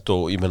áhugavert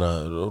og ég meina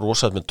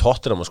rosalega með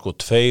Tottenham, sko,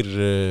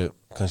 2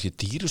 kannski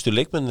dýrustu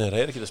leikmennir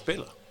ekki að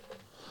spila.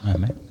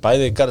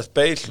 Bæði Gareth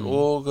Bale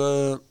og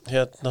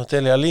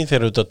Dele Alli,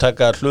 þeir eru að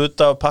taka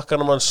hluta af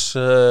pakkanum hans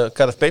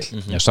Gareth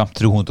Bale. Já, samt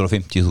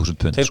 350.000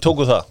 pund. Þeir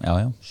tóku það?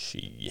 Já.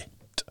 Shit.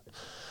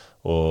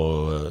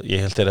 Og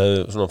ég held þeir hefðu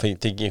svona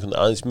fengið einhvern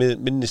aðeins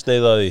minni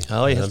sneiðaði. Já,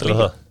 ég held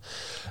það.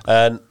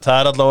 En það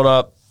er allavega,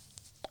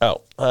 já,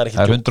 það er ekki.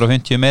 Það er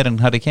 150 meira en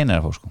Harry Kane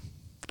er að fá, sko.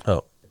 Já.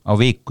 Á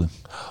viku.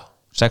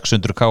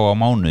 600k á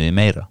mánuði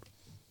meira.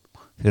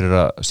 Fyrir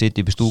að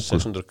sitja upp í stúku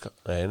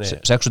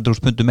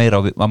 600 pundu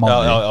meira á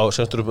mánuði. Já,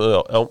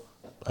 600, já,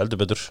 heldur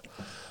betur.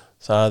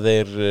 Það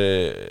er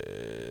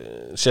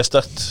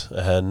sérstakt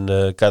en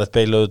Gareth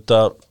Bale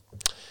auðvitað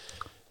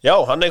já,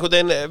 hann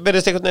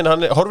verðist einhvern veginn,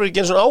 hann horfir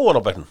ekki eins og á hann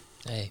á bekknum.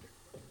 Nei,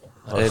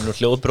 það er nú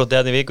hljóðbrotið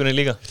að í vikunni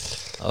líka.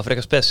 Það var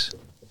frekar spes.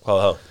 Hvað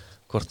var það?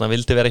 Hvort hann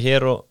vildi vera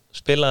hér og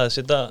spila að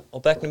sitja á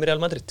bekknum í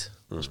Real Madrid.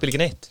 Spila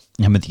ekki neitt.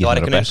 Já, myndi ekki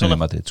vera á bekknum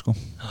í Madrid, sko.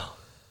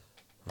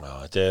 Já,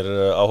 þetta er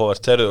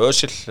áhugavert. Þeir eru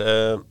Özil,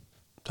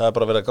 það er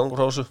bara að vera að ganga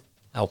frá þessu.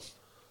 Já.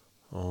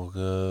 Og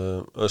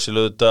Özil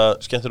auðvitað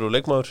skemmtilegur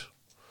leikmaður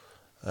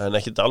en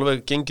ekkert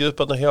alveg gengið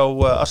upp þarna hjá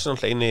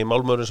Arsenal. Eini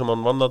málmaðurinn sem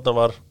hann vann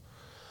þarna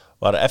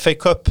var FA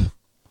Cup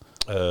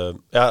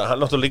Já, hann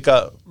náttúrulega líka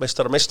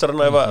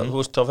meistarana ef að, þú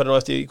veist, þá fer nú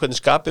eftir í hvernig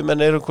skapi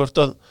menn eru,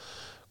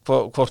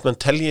 hvort menn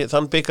telji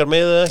þann bikar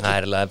með eða ekki. Það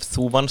er alveg, ef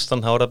þú vannst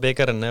hann, þá er það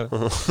bikar, en ef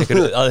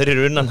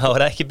aðrir unnan, þá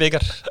er ekki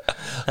bikar.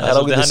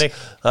 Það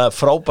er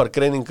frábær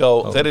greining á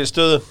þeirri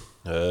stöðu.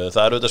 Það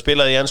er auðvitað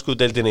spilað í ensku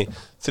deildinni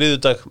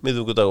þriðjudag,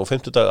 miðvikudag og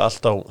fimmtudag,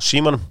 allt á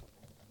símanum.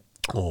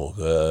 Og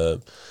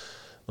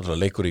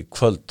leikur í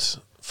kvöld,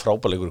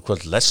 frábær leikur í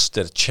kvöld,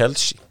 Leicester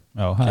Chelsea.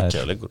 Já, það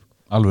er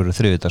alvöru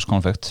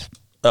þriðjudagskonfekt.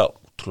 Já,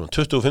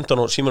 20:15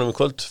 á símanum í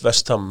kvöld,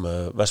 West Ham,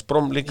 West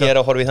Brom líka. Ég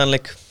að horfa í þann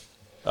leik.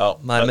 Já,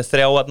 maður með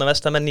 3 aðna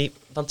vestamenn í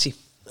dansi.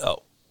 Já,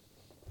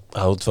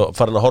 það er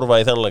farin að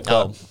horfa í þann leik.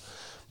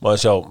 Maður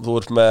sjá, þú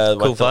ert með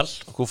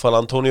Kúfal,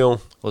 Antonio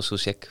og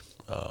Susek.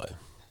 Já,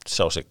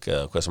 Sásek,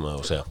 eða hvað sem það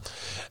var að segja.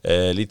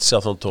 Leeds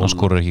Southampton. Hann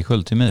skorur ekki í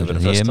kvöld í miður,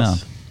 ég með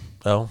hann.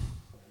 Já,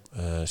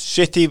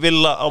 City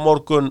Villa á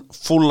morgun,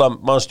 Fulham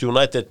Manchester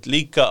United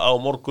líka á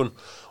morgun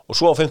og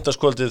svo á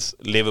fimmtudagskvöldið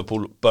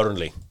Liverpool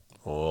Burnley.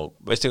 Og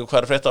veistu ekki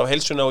hvað er frétta af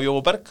heilsunni á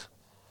Jóa Berg?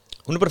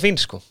 Hún er bara fín,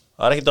 sko.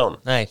 Það er ekkert á hann?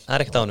 Nei, það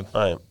er ekkert á honum.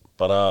 Nei,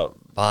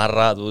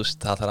 bara, þú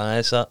veist, það þarf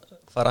aðeins að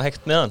fara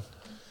hægt með hann.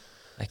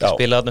 Ekki að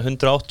spila þarna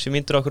 180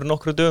 mínútur á okkur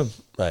nokkru dögum.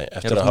 Nei,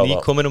 eftir að hafa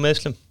nýkomin úr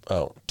meiðslum. Já,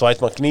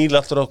 Dwight McNeil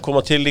eftir að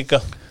koma til líka.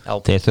 Já.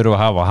 Þeir þurfa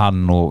að hafa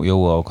hann og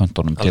Jóa á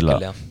kontónum til að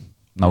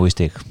ná í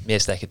stig. Mér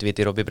finnst ekkert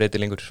viti Robby Breyti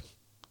lengur.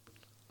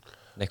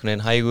 Einhvern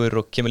veginn hægur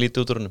og kemur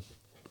lítið út úr honum.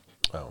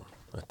 Já,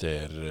 þetta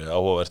er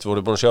áhugavert. Við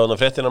vorum búin að sjá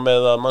þarna fréttina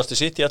með að Manchester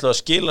City ætlaði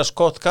að skila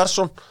Scott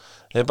Carson.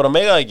 Þeir bara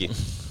mega ekki.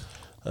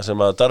 Það sem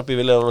að Darby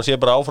vilja að hann sé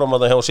bara áfram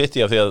að það hjá City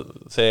af því að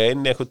þegar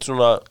inn í eitthvað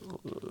svona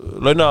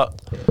launa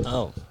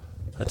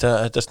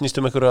þetta snýst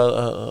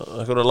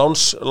einhverja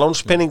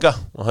lánspenninga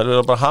og það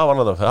er bara að hafa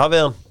hann að það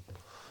hafið hann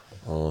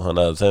og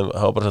þannig að þeim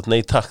hafa bara sagt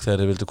nei takk þegar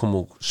þeir vildu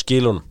koma úr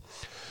skilunum.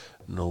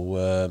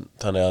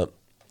 Þannig að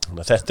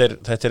þetta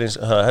er eins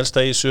það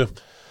helsta í þessu.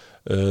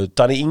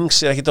 Danny Ings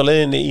er ekkert á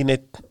leiðinni í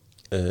neitt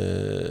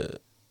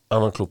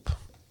annan klúbb.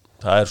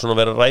 Það er svona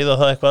verið að ræða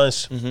það eitthvað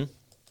aðeins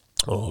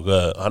og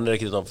hann er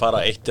ekkert að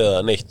fara eitt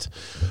eða neitt.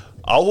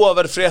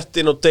 Áhugaverð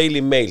fréttin á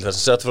Daily Mail þar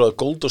sem sett frá að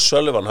Gold og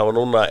Sullivan hafa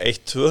núna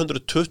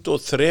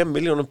 223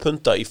 milljónum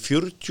punta í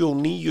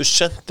 49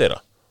 sentera.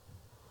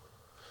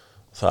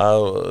 Það,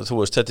 þú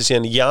veist, þetta er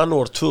síðan í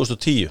janúar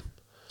 2010.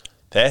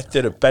 Þetta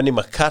eru Benny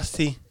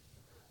McCarthy,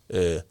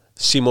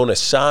 Simone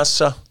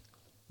Sasa,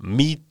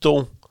 Mito,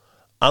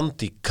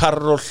 Andy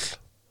Carroll,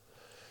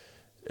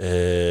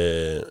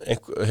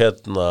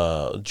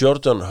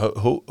 Jordan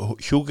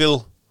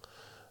Hugill,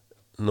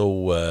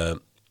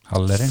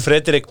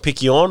 Frederick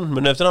Piquion,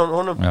 muni eftir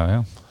honum.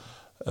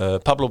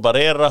 Pablo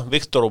Barrera,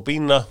 Victor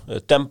Obina,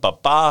 Demba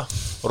Ba,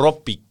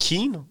 Robbie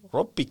Keane,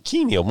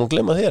 já, múin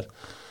glemma þér.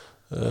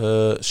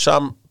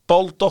 Sam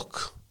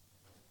Baldock,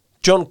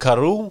 John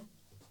Carew.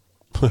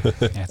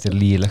 Þetta er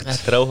lígilegt.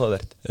 Þetta er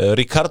áhugavert.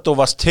 Ricardo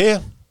Vasté,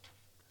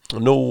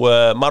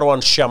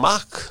 Marwan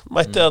Shamak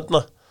mætti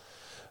þarna.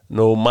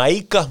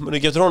 Maika,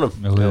 muni ekki eftir honum.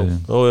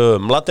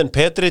 Mladen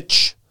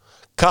Petric,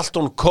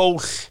 Carlton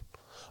Cole,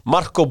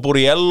 Marco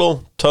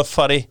Borriello,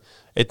 töffari,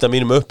 einn af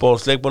mínum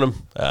uppáhaldsleikmönnum.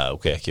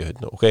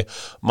 Okay.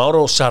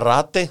 Mauro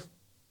Sarate,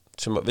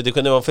 sem, veitir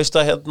hvernig var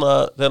fyrsta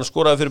þegar hann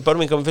skoraði fyrir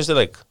Birmingham í fyrsta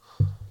leik?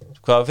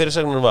 Hvað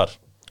fyrirsagnin var?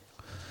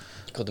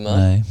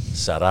 Nei.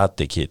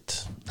 Sarate Kid.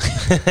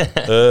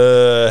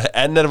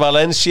 Enner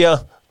Valencia,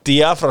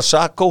 Diafra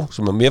Sacco,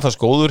 sem mér fannst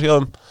góður hjá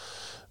þeim.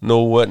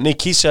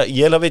 Nikisa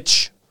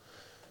Jelavic,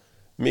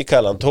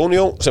 Mikael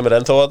Antonio, sem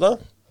ennþá þarna.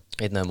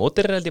 Einn af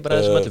mótir held ég bara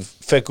þessum öllum.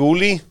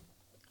 Feguli,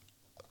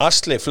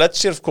 Ashley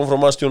Fletcher kom frá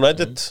Manchester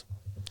United.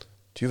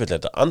 Tjúfell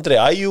þetta. Andre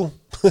Ayew,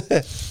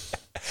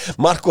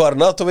 Marko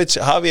Arnautovic,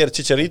 Javier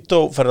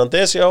Chicharito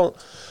Fernandes,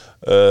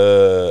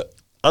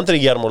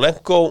 Andrei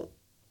Jarmolenko,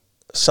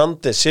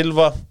 Sande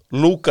Silva,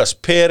 Lucas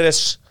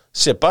Perez,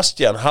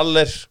 Sebastian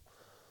Haller.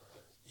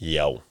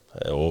 Já,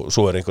 og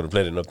svo er einhverjum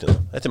fleiri nöfnir.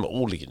 Þetta er með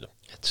ólíkindum.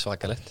 Þetta er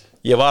svakalegt.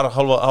 Ég var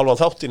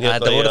hálfan þáttinn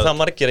hérna. Þetta voru það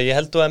margir að ég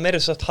held að meira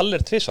satt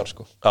Haller 2 svar,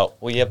 sko. Já.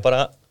 Og ég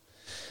bara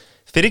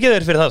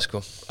fyrirgeður fyrir það,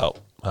 sko. Já.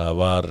 Það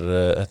var,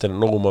 þetta er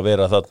nógum að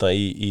vera þarna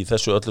í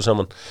þessu öllu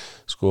saman.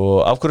 Sko,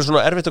 af hverju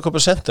svona erfitt að kaupa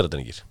center þetta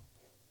engir?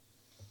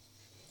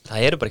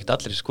 Það eru bara ekkert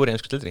allir skori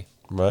ensku deildinni.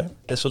 Nei.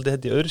 Þetta er svolítið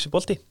þetta í öðru sér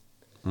bolti.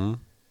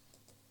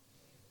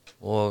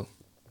 Og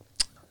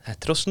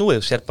þetta er á snúið,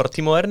 þú sér bara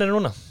Timo Werner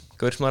núna.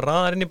 Gauður sem að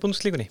raðar inn í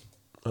Bundesligunni.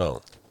 Já.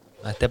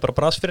 Þetta er bara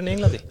brasfyrin í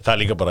Englandi. Það er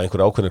líka bara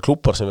einhverja ákveðnir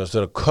klúppar sem við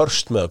vera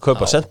körst með að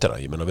kaupa sentera.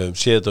 Ég meina við höfum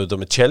séð þetta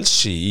með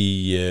Chelsea í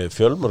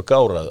fjölmörg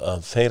ára að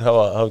þeir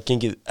hafa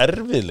gengið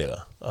erfiðlega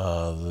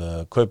að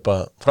kaupa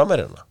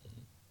framherjana.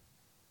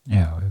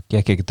 Já,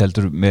 gekk ekki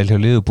teltur með hjá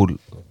Liverpool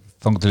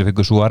þangar til að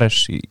fengu Suárez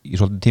í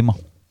svolítið tíma.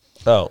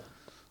 Já,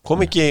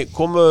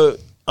 komu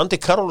Andy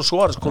Carroll og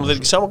Suárez, komu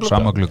þeir ekki sama glugga?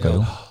 Sama glugga,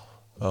 jú.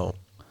 Já.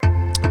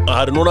 Það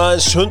eru núna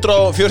aðeins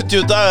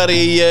 140 dagar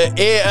í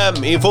EM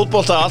í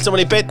fótbolta, allt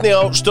saman í beinni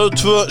á Stöð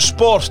 2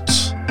 Sport.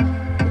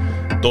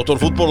 Dr.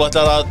 Fútból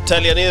ætlar að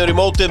telja niður í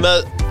mótið með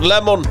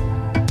Lemon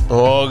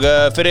og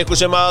fyrir ykkur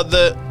sem að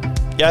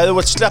ef þú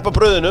vilt sleppa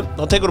brauðinu,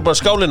 þá tekur þú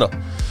bara skálina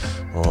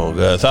Og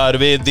það er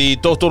við í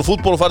Dr.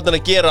 Fútból farnir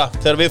að gera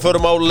þegar við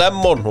förum á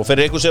Lemon og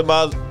fyrir ykkur sem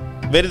að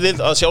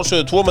virðið að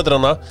sjálfsögðu 2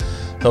 metrana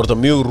þá er þetta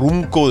mjög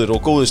rúmgóðir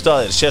og góðir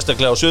staðir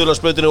sérstaklega á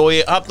Suðurlandsbrautinu og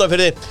í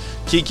Hafnarfirði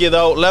kíkið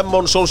á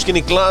Lemon, sólskin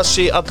í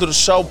glasi allur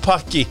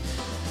sápakki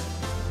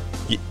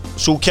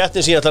sú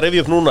keppni sem ég ætla að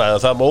rifja upp núna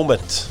eða það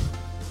moment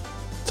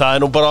það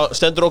er nú bara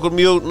stendur okkur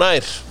mjög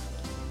nær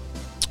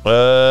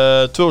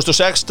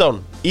 2016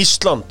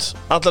 Ísland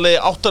allarlegi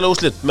 8.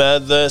 úrslit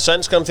með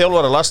sænskan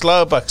þjálfara Lars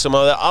Lagerbäck sem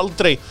hafði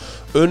aldrei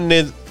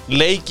unnið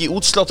leik í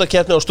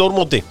útsláttarkeppni á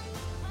stórmóti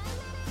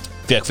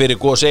fekk fyrir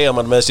góð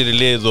segamann með sér í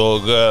lið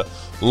og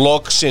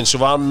loksins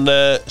vann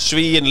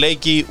Svíinn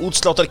leik í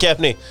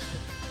útsláttarkeppni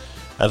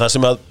en það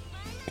sem að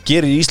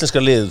gerir íslenska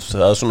lið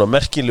það er svona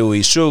merkilegu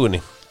í sögunni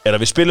er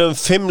að við spilum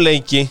 5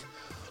 leiki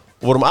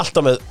og vorum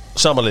alltaf með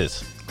sama lið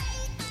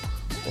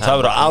og það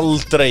verður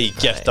aldrei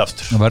gert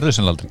aftur Það verður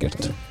sem aldrei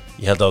gert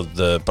Ég held að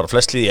bara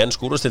flest lið í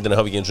ensku úrvalsdeildinni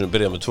hafi ekki eins og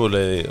byrjað með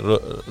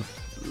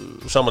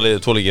sama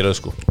liði 2 leiki í röð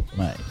sko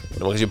Nei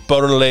Það var kannski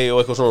Burnley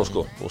og eitthvað svona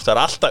sko og það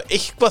er alltaf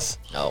eitthvað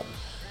Já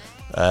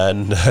En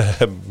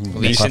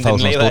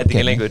Vísindin leifa þetta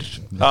ekki lengur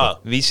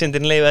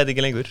Vísindin leifa þetta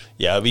ekki lengur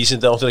Já,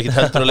 vísindin áttur ekki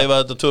heldur að leifa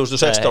þetta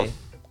 2016 Nei,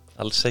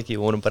 alls ekki,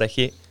 við vorum bara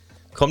ekki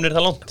komnir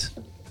það langt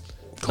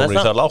Komnir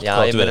það langt? Já,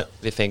 ég meina,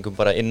 við fengum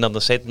bara innan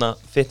og seinna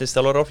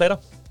fitnessþjálfara og fleira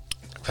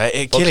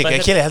Kili,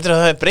 heldur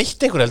það að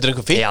breytt einhver? Heldur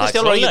einhver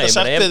fitnessþjálfara að geta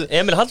sagt við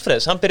Emil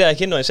Hallfreðs, hann byrjaði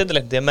ekki inn á í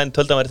sendurleiknum því að menn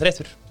töldu að hann væri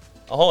þreyttur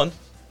á HM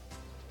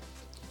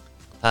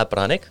Það er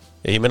bara hann ekki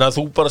Ég meina að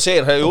þú bara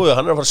segir, jú,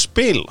 hann er að fara að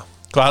spila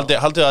Hvað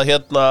haldið að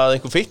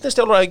einhver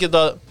fitnessþjálfara hefði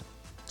geta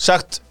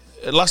sagt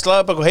Lars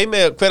Lagerbäck og heimi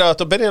hver að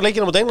þetta byrja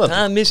leikina mot England?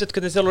 Það er misjött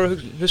hvernig þjálfara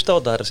hlusta á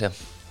þetta er að segja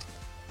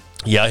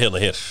Já,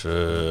 hérna hér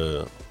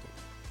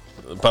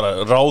bara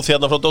ráð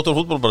hérna frá Dr.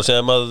 Fútból bara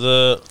segjum að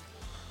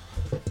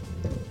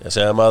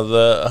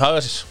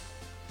haga sér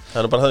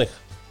það er bara þannig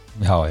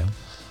Já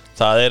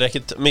það er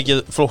ekkit mikið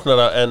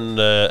flóknara en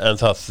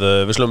það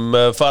við slum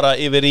fara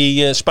yfir í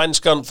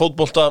spænskan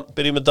fótbolta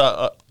byrjum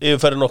þetta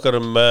yfirferðin okkar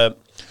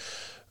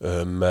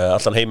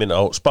allan heiminn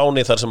á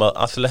Spáni þar sem að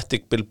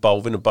Athletic Bilbao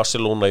vinnur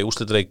Barcelona í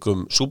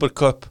úrslitaleikum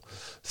Supercup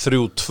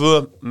 3-2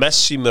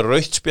 Messi með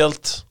rautt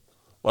spjald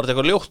var þetta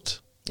eitthvað ljótt?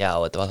 Já,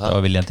 þetta var Það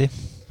var viljandi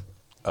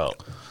Já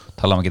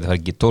Tala að geta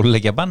ekki 12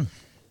 leikja bann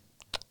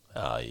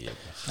Já,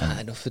 Það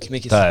er nú full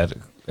mikið Það er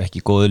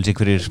ekki góð ölsík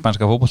fyrir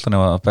spanska fótboltan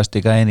ef að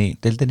besti gæðin í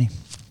deildinni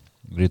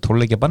verið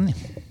 12 leikja banni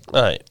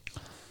Nei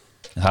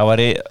Það var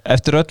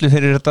eftir öllu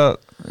fyrir þetta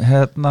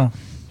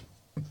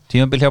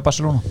tímabil hjá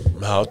Barcelona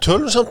Já,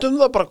 tölum samt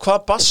það bara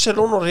hvað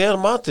Barcelona og Real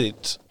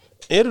Madrid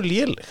eru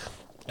léleg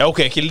Já, ok,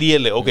 ekki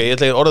léleg, ok, ég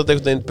ætla að orða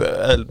þetta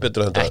einhvern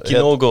betur en þetta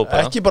Ekki nógu góð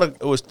bara Ekki bara,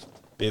 þú veist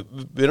við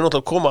erum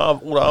náttúrulega að koma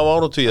af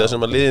áratvíða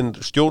sem að liðin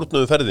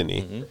stjórnuðu ferðinni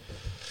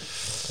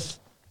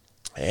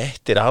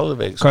Þetta er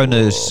alveg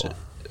Kaunuðus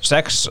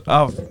 6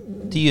 af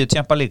 10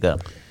 tjampa líka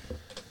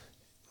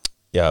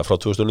Já, frá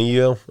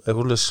 2009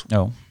 eitthvað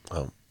Já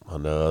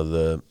Þannig að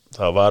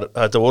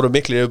þetta voru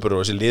miklir yfirbörður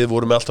og þessi lið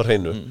voru með allt á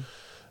hreinu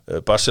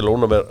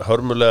Barcelona með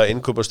hörmulega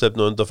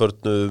innkaupastefnu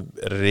undanförnu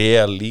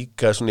Real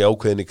líka svona í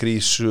ákveðinni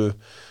krísu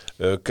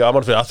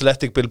gaman fyrir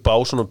Athletic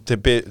Bilbao svona til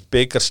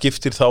byggar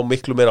skiptir þá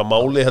miklu meira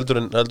máli heldur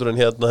en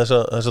hérna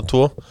þessa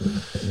 2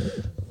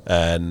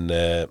 en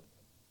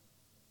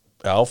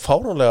já,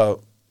 fáránlega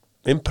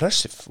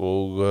impressive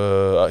og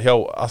hjá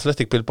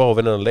Athletic Bilbao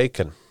vinna hann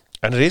leikin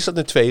en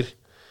risarnir 2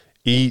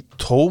 í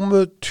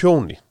tómu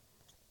tjóni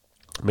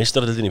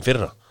meistaradeildinni í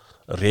fyrra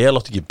Real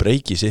átti ekki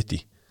breyki sitt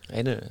í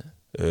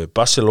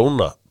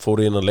Barcelona fór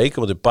í hennan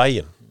leika moti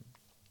Bayern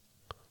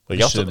og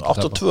ég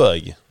 8-2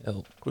 ekki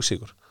hvað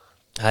sigur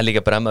Það er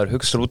líka bara að maður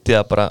hugsa út í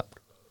að bara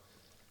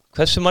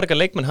hversu marga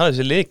leikmenn hafði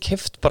þessi liði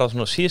keypt bara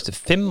svona síðustu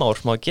 5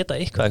 ár sem að geta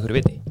eitthvað einhverju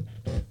viti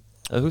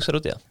það hugsa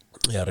út í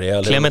það Já,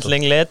 Real Clement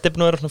Lenglet er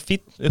búin að vera svona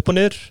fín upp og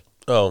niður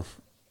Já,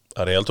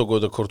 að Real tóku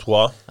auðvitað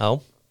Courtois Já,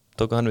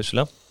 tóku hann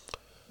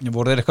vissulega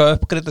Voru þeir eitthvað að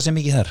uppgreita sem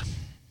mikið þar?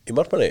 Í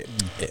markmanni?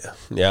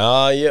 Já,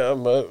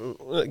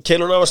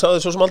 Keylor Navas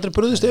hafði svo sem aldrei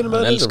brugðist einu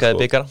með hann elskaði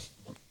byggar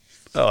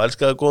Já,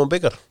 elskaði góðan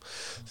byggar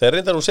Þeir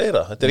reyndar nú segir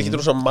það Þetta er ekki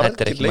rosa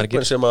margir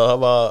leikmenn sem að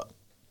hafa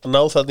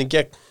náð þarna í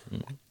gegn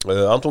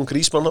Anton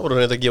Griezmann voru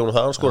reynda að gefa hann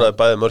það hann skoraði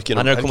bæði mörkin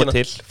hann er að koma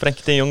til,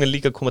 Frenkie de Jong er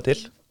líka að koma til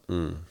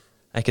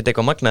ekkert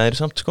eitthvað magnaðir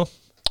samt sko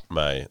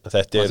Nei,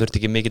 þetta það þurfti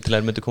ekki mikið til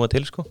að myndi koma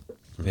til sko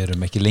Við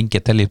erum ekki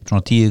lengi að telja upp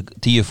svona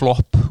 10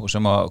 flopp og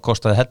sem að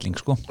kostaði helling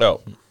sko Já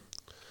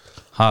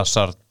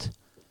Hazard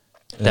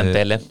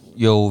Dembele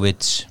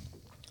Jovic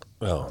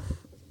Já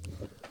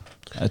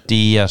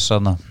Díaz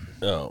svona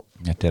Já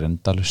Þetta er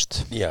endalust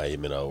Já, ég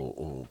minna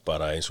og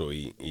bara eins og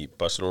í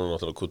Barcelona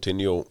náttúrulega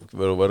Coutinho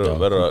verður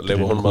að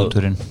leifa honum að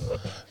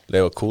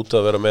leifa Couta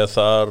að vera með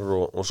þar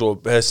og svo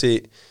þessi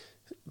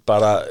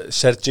bara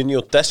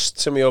Serginho Dest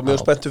sem ég var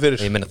mjög spenntur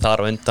fyrir Ég meina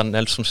þar á undan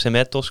Nelson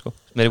Semedo sko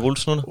með í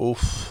Wolves núna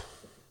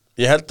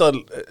Ég held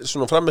að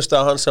svona framist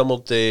að hans á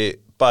móti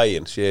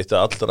Bayern sé eitt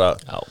að allra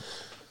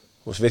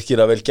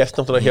virkilega vel gert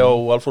náttúrulega hjá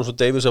Alfonso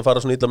Davies að fara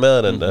svona illa með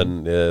hann en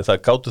það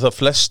gátu það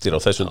flestir á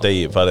þessum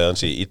degi farið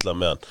hans í illa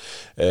með hann.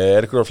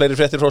 Einhverjum fleiri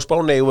fréttir frá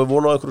Spáni og við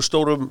vonum á einhverjum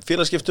stórum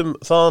félagskiptum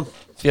þaðan?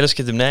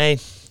 Félagskiptum,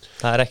 nei,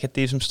 það er ekkert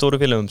í þessum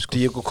stóru félagum sko.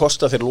 Diego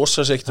Costa þeir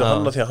losa sig ekkert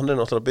hann því að hann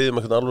náttúrulega að byggja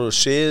einhvern alveg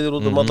seður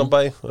út allan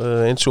bæ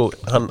eins og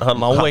hann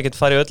má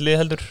ekkert fara í öllu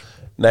heldur.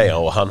 Nei,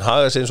 og hann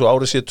hagaði sig eins og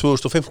árið síðan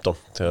 2015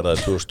 þegar það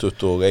er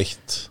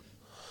 2021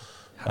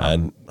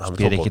 hann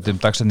spyr ekkert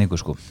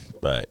dagsetningu sko.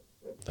 Nei.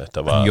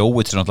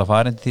 Jóvits náttúrulega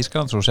farin til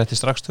Þýskaland svo setti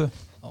strax 2.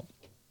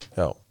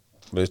 Já,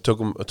 við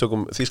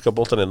tökum þýska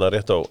boltanina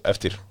rétt á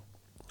eftir.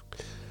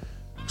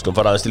 Skulum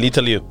fara aðeins til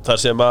Ítalíu þar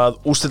sem að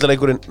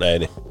úrslitaleikurinn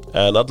en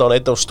allavega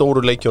einn af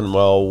stóru leikjónum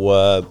á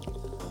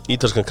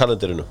ítalskan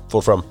kalendarinu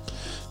fór fram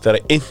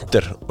þegar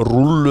Inter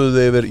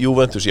rúlluðu yfir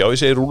Juventus. Já, ég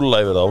segi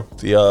rúlla yfir þá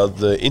því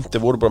að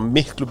Inter voru bara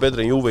miklu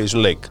betri en Juve í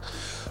þessum leik.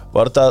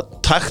 Var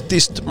þetta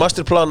taktist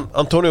masterplan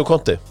Antonio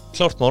Conte?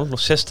 Klárt mál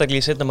og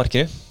sérstaklega í seinna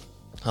markinu.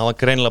 Hann var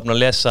greinilega búinn að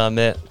lesa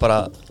með bara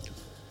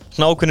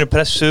ákveðinni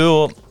pressu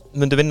og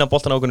myndi vinna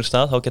boltan á ákveðinu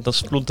stað, þá geta hann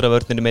splúndra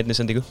vörninni með einni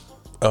sendingu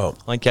og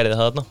hann gerði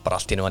það þarna. Bara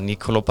allt í einu var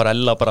Nicolo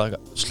Barella bara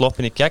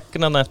sloppin í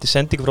gegn hana eftir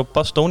sendingu frá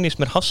Bastoni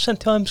sem hafsend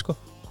hjá þeim sko.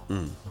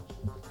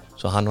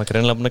 Svo hann var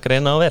greinilega búinn að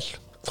greina á vel.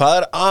 Hvað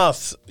er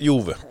að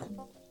Juve?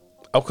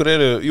 Á hverju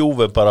eru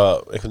Juve bara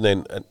einhvern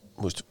veginn,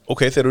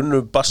 ok, þeir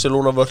unnu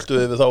Barcelona völdu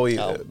við þá í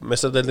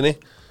meistaradeildinni.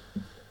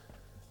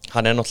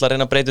 Hann er náttúrulega að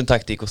reyna að breyta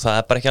taktík og það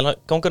er bara ekki alveg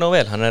gangan á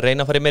vel. Hann er að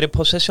reyna að fara í meiri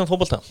possession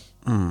fótbolta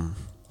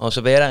og þess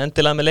að vera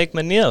endilega með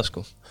leikmenn nýða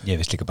sko. Ég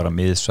veist líka bara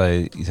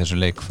miðsvæði í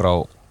þessum leik frá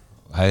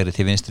hægri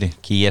til vinstri.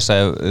 Chiesa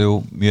er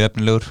mjög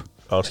efnilegur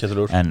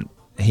en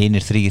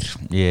hinir 3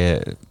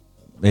 ég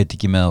veit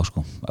ekki með þá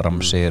sko.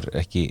 Ramsey er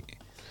ekki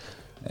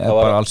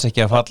bara alls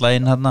ekki að falla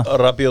inn hérna.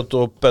 Rabiot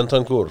og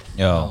Bentancur.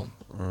 Já.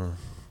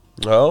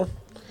 Já.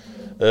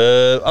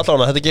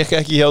 Allavega þetta gekk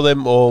ekki hjá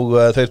þeim og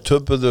þeir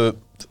töpuðu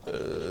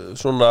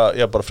svona,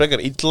 já bara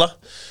frekar illa.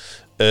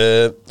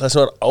 Það sem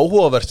var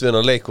áhugavert við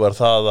hennar leik var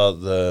það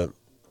að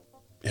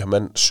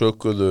menn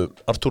sökuðu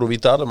Arturo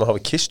Vidal að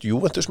hafa kysst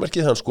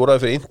Juventus-merkið þegar hann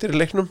skoraði fyrir Inter í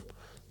leiknum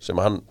sem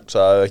hann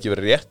sagði ekki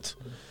verið rétt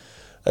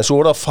en svo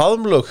voru það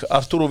faðmlög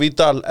Arturo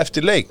Vidal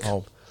eftir leik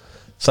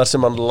þar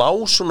sem hann lá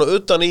svona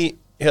utan í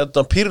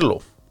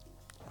Pirlo.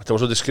 Þetta var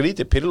svolítið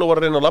skrítið. Pirlo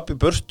var að reyna að lappa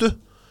í burtu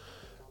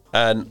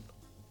en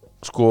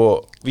sko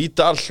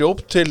Vidal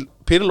hljóp til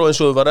Pirlo eins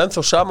og þau var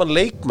ennþá saman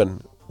leikmenn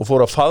og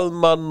fór að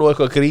faðma hann og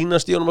eitthvað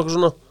grínast í honum eitthvað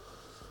svona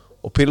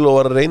og Pirlo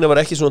var að reyna að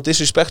vera ekki svona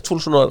disrespectful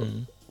svona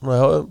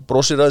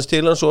brosir aðeins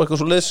til hans og eitthvað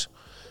svo liðs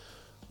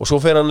og svo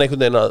fer hann einhvern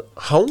veginn að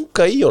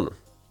hanga í honum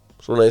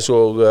svona eins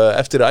og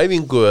eftir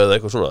æfingu eða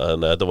eitthvað svona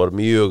þannig að þetta var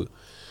mjög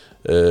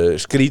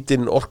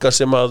skrítin orka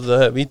sem að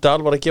Vidal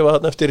var að gefa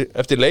hann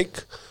eftir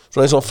leik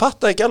svona eins og hann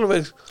fattaði ekki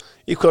alveg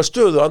í hvaða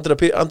stöðu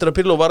Andrea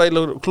Pirlo var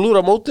að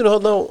klúra mótinu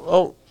hann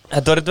á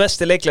Þetta var eitt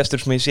vesti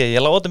leiklæstur sem ég sé.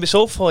 Ég lá átum í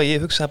sófa og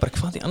ég hugsaði bara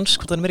hvað í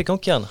anskotanum er í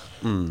gangi hana.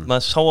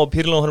 Maður sá á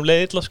Pirlo og hann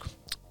leiði illa sko.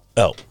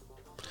 Já.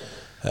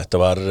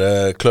 Þetta var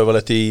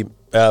klaufalegt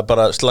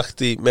bara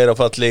slagt í meira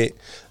falli.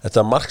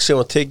 Þetta mark sem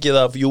var tekið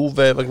af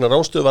Juve vegna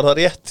ránstöðu, var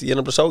það rétt? Ég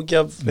nefnilega sá ekki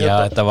af Já,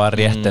 þetta var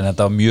rétt en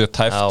þetta var mjög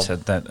tæft.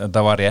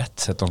 Þetta var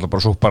rétt. Þetta var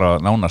bara svo bara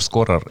nánar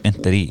skorar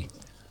Inter í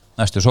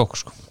næstu sók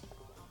sko.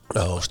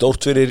 Já,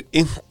 stórt fyrir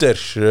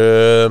Inter.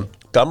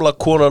 Gamla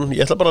konan,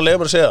 ég ætla bara að leiða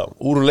mér að segja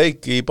úr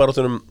leik í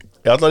baráttunum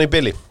allan í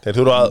bili. Þeir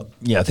þurfa að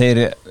Já,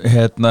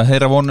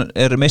 þeirra von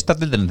er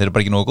meistardildin, þeir eru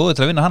bara ekki nógu góði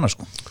til að vinna hana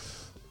sko.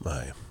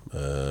 Nei,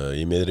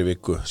 í miðri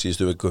viku,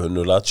 síðustu viku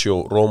hunnu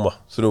Lazio Roma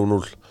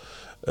 3-0.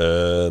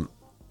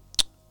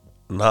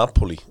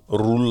 Napoli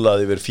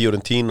rúllaði yfir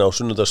Fiorentina á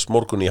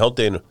sunnudagsmorgun í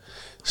hádeginu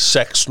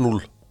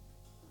 6-0.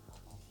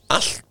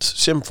 Allt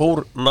sem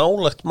fór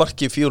nálægt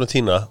marki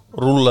Fiorentina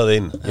rúllaði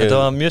inn. Þetta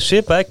var mjög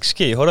svipað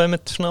XG, ég horfði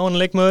með svona á hann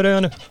leik með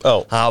öðru.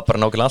 Það var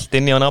bara nákvæmlega allt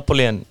inni á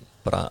Napoli en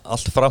bara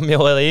allt framjá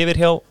eða yfir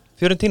hjá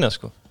Fiorentina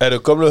sko. Eru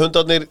gömlu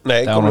hundarnir?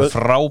 Nei, það var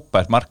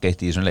frábært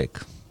markeitt í þessum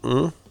leik.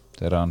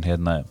 Þegar hann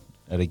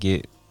er ekki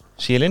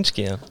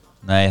Zielinski, já.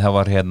 Nei, það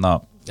var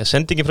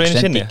sendingi frá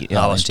einu sinni.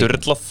 Það var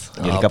styrlað.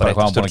 Ég er líka bara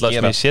hvað hann búin að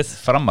gera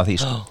fram að því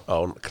sko. Á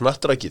hann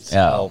knattrækið.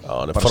 Já,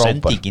 hann er bara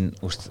sendingin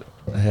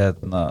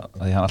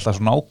því hann alltaf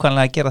svo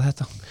nákvæmlega að gera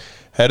þetta.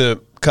 Herðu,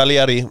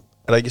 Cagliari,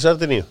 er það ekki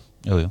Sardiníu?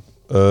 Jú.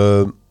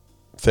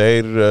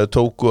 Þeir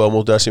tóku á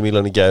móti AC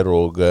Milan í gær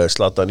og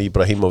Zlatan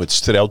Ibrahimovic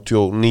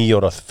 39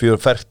 ára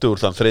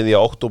fertugur þann 3.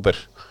 október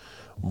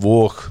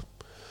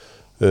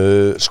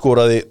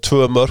skoraði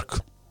 2 mörk.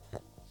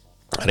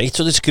 Það er eitt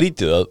svolítið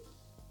skrítið að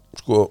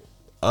sko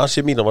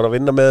AC Milan var að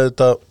vinna með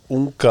þetta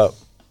unga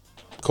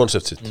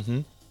konsept sitt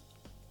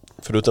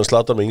fyrir utan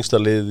Zlatan með yngsta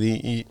liðið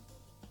í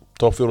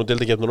topp 4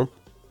 deildakeppnunum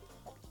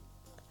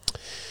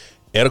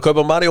er að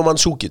kaupa Mario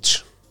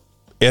Mandzukic.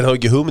 Er það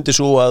ekki hugmyndi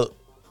svo að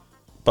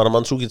bara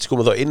Mandzukic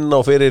komið þá inn á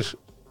fyrir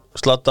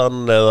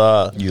Zlatan eða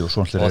Jú,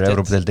 svona er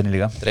Evrópudeildinni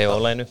líka dreif á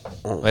læginu.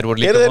 Er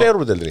þeir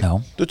Evrópudeildinni? Já.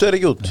 Duttu er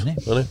ekki út? Nei.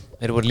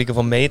 Þeir voru líka að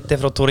fá Meite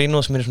frá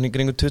Torino sem er svona í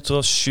kringu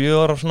 27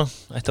 ára svona.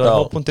 Ætti að vera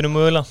hápuntinu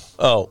mögulega.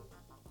 Já.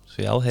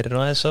 Svo já, þeir eru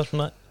aðeins að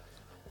svona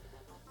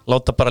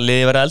láta bara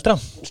liði vera eldra.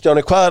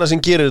 Stjáni, hvað það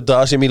sem gerir þetta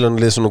AC Milan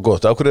lið svona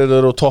gott? Af hverju eru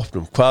þeir á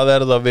toppnum? Hvað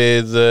það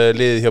við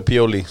liðið hjá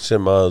Pioli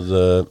sem að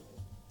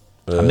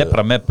hann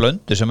bara með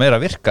blöndu sem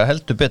að virka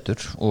heldur betur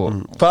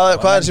og hvað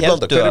þessi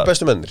blanda? Hver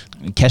bestu mennir?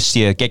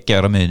 Kessi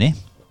geggjaður á miðunni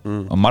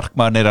og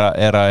markmaðurinn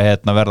er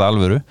að verða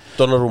alvöru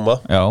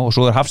Donnarumma. Já, og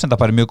svo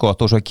hafsendapari mjög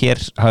gott og svo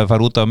Kjær hafi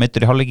farið út af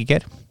middur í hálfleik í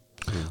gær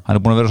hann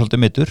búin að vera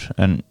svolítið middur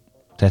en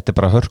þetta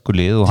bara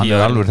hörkulið og hann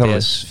alvöru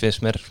þjálfari.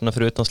 Fyrst mér svona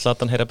fyrir utan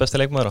Zlatan heyra besta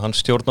leikmaður og hann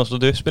stjórnar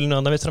svolítið uppspilinu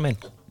andan vinstra megin.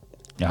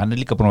 Já, hann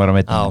líka búin að vera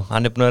middur. Já,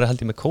 hann búin að vera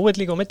held ég með COVID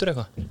líka og middur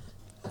eitthvað.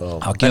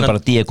 Það kemur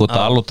bara Diego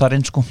Dalot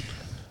sko.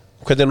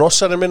 Hvernig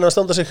Nossarinn minna að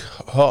standa sig?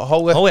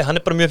 Hái, hann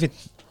bara mjög fín.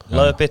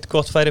 Laði upp eitt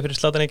gott færi fyrir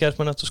Zlatan í gær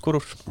sem hann aftur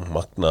skúr úr.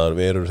 Magnaðar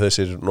verur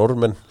þessir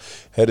normenn.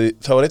 Herri,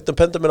 það var einn að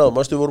penda mér á.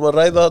 Manstu, við vorum að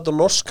ræða þetta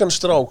norskan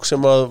strák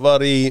sem að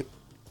var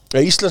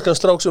íslenskan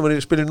strák sem var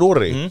í spil í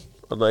Noregi.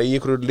 Þannig að í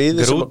einhverju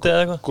liði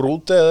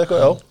Grúti eða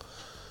eitthvað, já.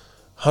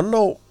 Hann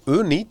á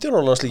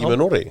U19 landslíki með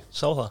Noregi.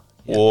 Sá það.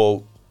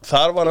 Og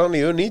þar var hann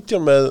í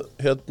U19 með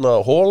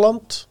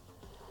Holland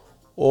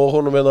og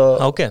honum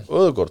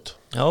Öðugård.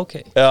 Já, ok.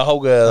 Eða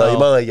Háge eða ég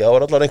man það ekki. Það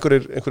var allar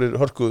einhverjir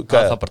hörku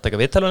gæja. Það bara taka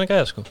viðtalun en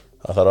gæja, sko.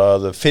 Það þarf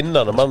að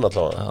finna hann mann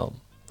allavega.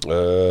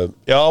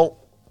 Já,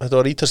 þetta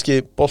var ítalski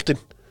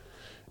boltinn.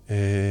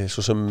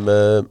 Svo sem,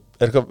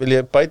 vil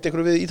ég bæta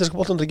ykkur við ítalska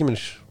boltan, ekki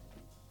minnir?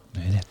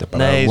 Nei, þetta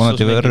bara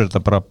vonandi verður þetta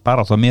bara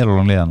alltaf mér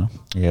og liðana.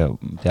 Ég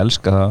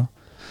elska það.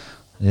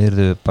 Þeir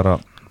eru bara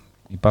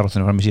í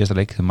baráttunni fram í síðasta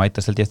leik. Þau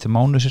mætast held ég eftir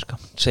mánuð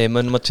cirka. Segir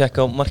mönnum að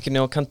tjekka á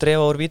markinu og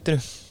Kandreva úr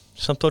vítinu.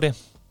 Sampdoria.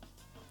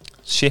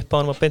 Shipa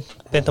hann var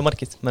beint á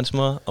markið menn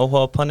sem að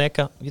áhuga á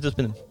Paneka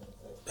vítaspyrnum.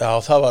 Já,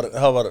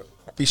 það var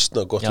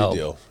býsna gott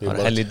vídeó. Já, það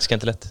var helvítið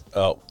skemmtilegt.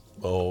 Já,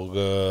 og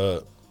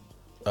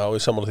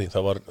ég sammála því,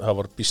 það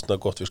var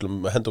býsna gott. Við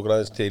skulum henda okkur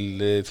aðeins til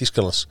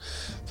Þýskalands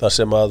þar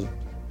sem að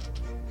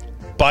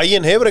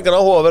Bayern hefur engan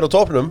áhuga að vera á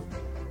toppnum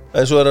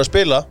eins og þeir að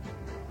spila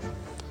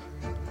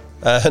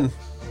en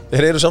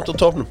þeir eru samt á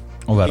toppnum.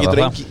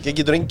 Ég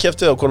getur engi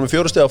keftið á konum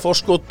 4 stiga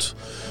forskot.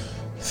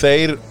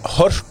 Þeir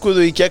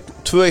hörkuðu í gegn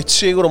 2-1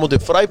 sigur á móti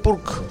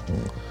Freiburg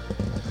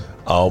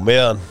á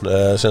meðan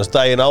semst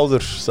daginn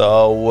áður þá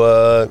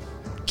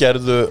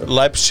gerðu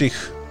Leipzig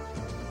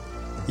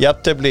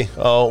jafntefli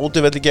á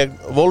útivelli gegn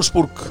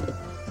Wolfsburg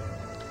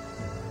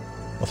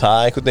og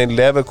það einhvern veginn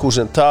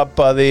Leverkusen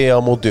tapaði á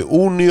móti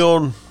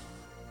Union.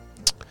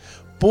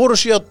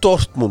 Borussia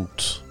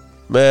Dortmund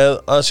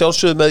með að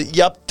sjálfsögðu með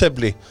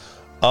jafntefli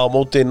á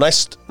móti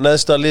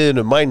neðsta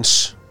liðinu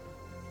Mainz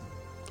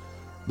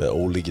með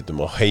ólíkindum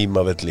á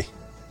heimavelli.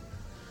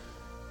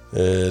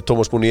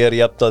 Thomas Munier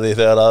jafnaði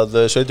þegar að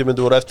 17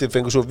 mínútur voru eftir,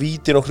 fengur svo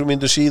víti nokkrum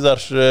mínútur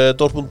síðar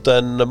Dortmund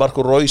en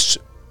Marco Reus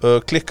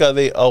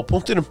klikkaði á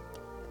punktinum.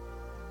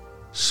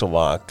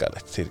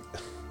 Svakalegt.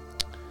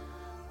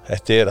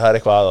 Það er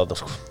eitthvað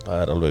aðeins sko. Það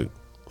er alveg,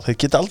 þeir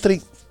geta aldrei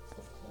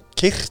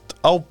keyrt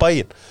á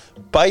Bayern.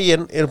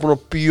 Bayern er búin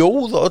að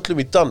bjóða öllum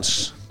í dans.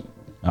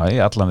 Já,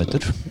 í allan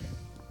vetur.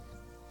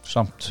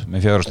 Samt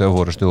með 4 stiga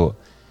fórustu og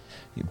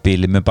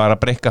bílið með bara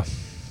breyka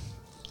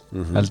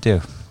held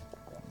ég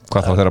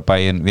hvað þá þegar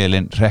Bayern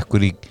vélinn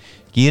rekkur í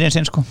gírinn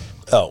sinn sko.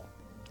 Já.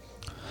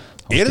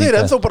 Þeir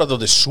ennþá bara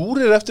dálítið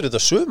súrir eftir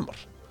þetta sumar?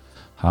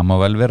 Það má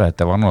vel vera,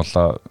 þetta var nú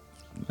alltaf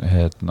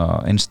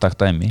einstakt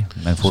dæmi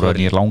menn fóru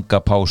í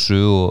langa pásu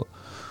og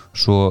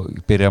svo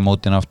byrja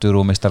mótin aftur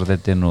og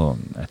meistaradeildin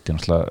og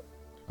þetta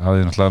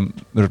hafði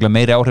náttúrulega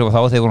meiri áhrif á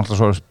þá þegar voru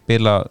náttúrulega svo að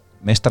spila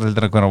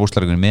meistaradeildina hvernig á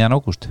úrslaginu miðjan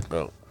ágúst.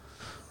 Já.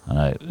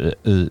 Þannig að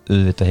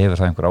auðvitað hefur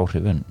það einhver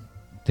áhrif en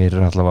þeir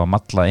eru allavega að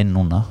malla inn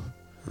núna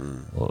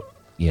og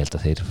ég held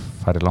að þeir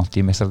fari langt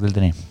í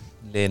meistaradeildinni.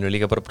 Liðinu er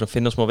líka bara búin að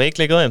finna smá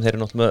veikleika á þeim. Þeir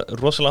eru náttúrulega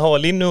rosalega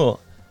háa línu og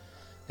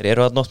þeir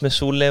eru náttúrulega með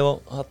Súle og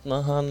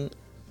hann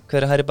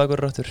hver hæri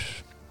bakur ráttur?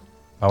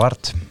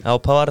 Pavard. Já,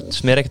 Pavard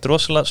sem er ekkert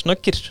rosalega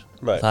snöggir.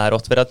 Það er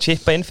oft verið að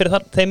chippa inn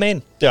fyrir þeim einn.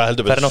 Já,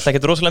 heldur betur. Það er náttúrulega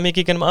ekkert rosalega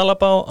mikið gennum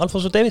Alaba og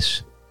Alphonso Davies.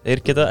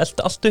 Þeir geta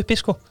allt uppi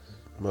sko.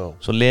 Já.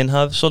 Svo liðin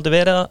hafi svolítið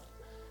verið að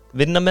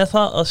vinna með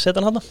það að setja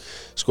hann hana.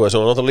 Sko þess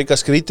að náttúrulega líka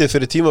skrítið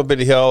fyrir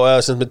tímabili eða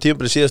sem með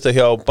tímabili síðasta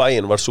hjá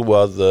Bayern var svo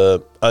að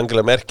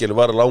Angela Merkel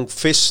var langt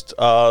fyrst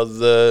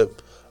að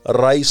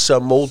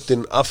ræsa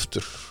mótin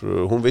aftur.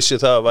 Hún vissi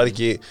það var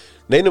ekki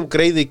neinum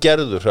greiði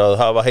gerður að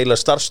hafa heila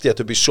starfstétt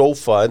upp í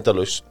sófa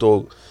endalaust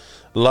og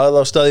lagði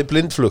af stað í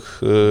blindflug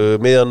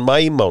meðan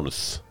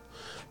maímánuð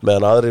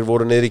meðan aðrir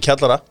voru niður í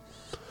kjallara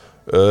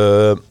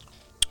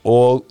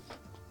og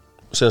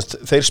semst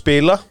þeir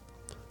spila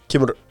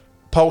kemur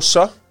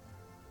pása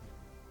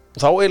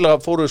þá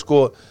eiginlega fóru sko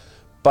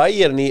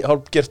Bayern í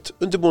hálfgert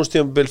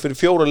undirbúningstímabil fyrir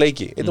 4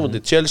 leiki einn á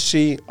móti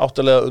Chelsea,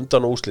 8 liða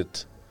undan og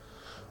úrslit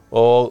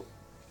og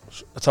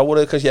þá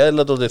voru þeir kannski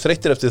eðlilega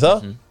þreyttir eftir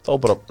það þá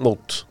bara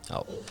nót.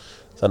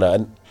 Þannig að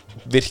en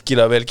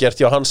virkilega vel gert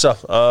hjá Hansa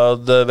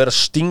að vera að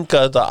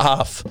stinga þetta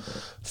af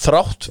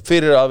þrátt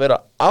fyrir að vera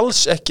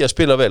alls ekki að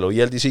spila vel og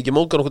ég held ég sé ekki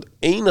móðgan okkur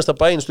einasta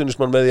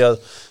Bayern-stuðningsmann með því að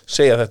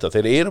segja þetta.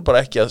 Þeir eru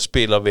bara ekki að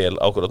spila vel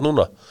ákvörðat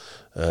núna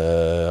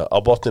á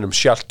botninum.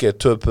 Schalke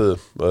töpuðu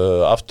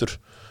aftur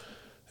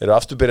eru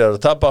afturbyrjar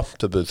að tapa,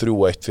 töpuðu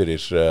 3-1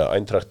 fyrir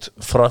Eintracht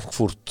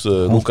Frankfurt.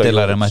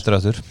 Húndelar mættur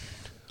aftur,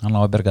 hann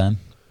á að berga þeim.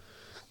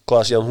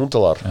 Hvað síðan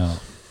Húndelar?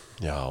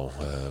 Já,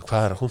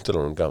 hvað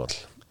Húndelarinn gamall?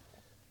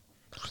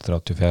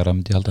 34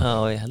 myndi ég halda. Já,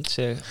 ég held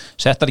sér.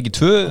 Settar ekki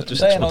 2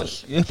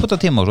 uppbúta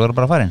tíma og svo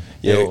bara farin.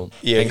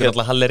 Ég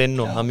alltaf hallir inn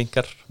og það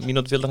minkar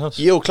mínútufjöldan hans.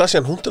 Ég og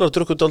Klassian Húndelar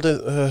drukkut aldrei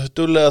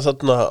duglega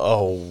þarna á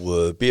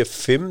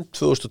B5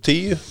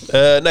 2010,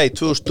 nei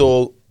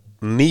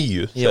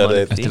 2009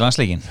 eftir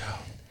landsleikin.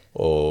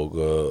 Og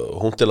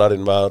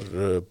Húndelarinn var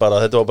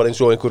bara, þetta var bara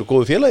eins og einhver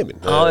góðu félagi minn.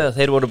 Já,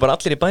 þeir voru bara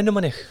allir í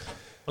bænum hann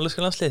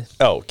Alveg landslið.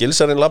 Já,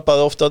 Gilsarinn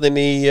labbaði ofta inn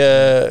í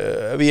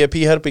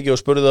VIP-herbyggi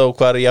og spurði á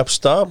hvað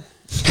jafnsta.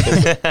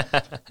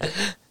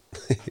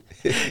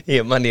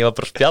 Ég var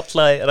bara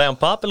spjallaði Ræjan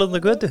Babel á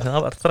götu,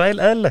 það var þræl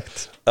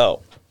eðlegt. Já.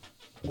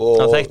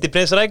 Það þekkti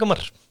Prins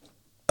Rækumar.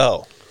 Já.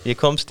 Ég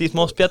komst í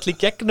smá spjall í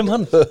gegnum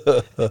hann.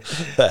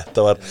 Það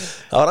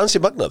var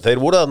ansi magnað.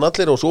 Þeir voru það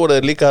allir og svo voru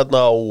þeir líka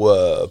hérna á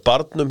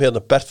barnum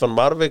hérna Bert van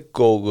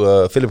Marwijk og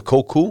Philip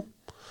Cocu.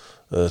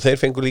 Þeir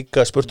fengur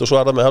líka spurt og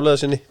svarað með hafleða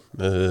sinni.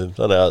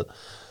 Þannig að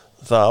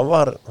það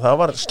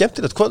var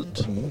skemmtilegt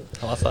kvöld.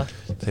 Það var það.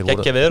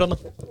 Gekkja viður hana.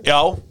 Já,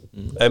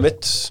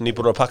 einmitt.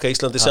 Nýbúin að pakka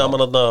Íslandi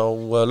saman hana á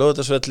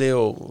Laugardalsvelli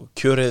og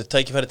kjörið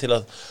tækifæri til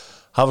að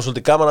hafa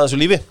svolítið gaman að þessu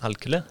lífi.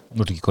 Algjörlega.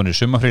 Nú er ekki konur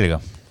sumarfrí líka.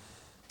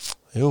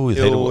 Jú,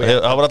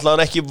 það var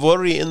allavega ekki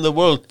worry in the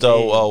world á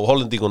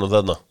hollendingunum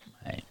þarna.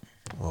 Nei.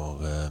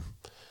 Og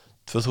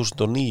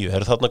 2009,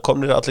 þarna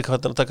komnir allir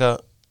hvað að taka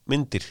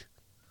myndir.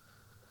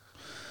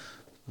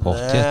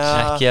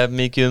 Ekki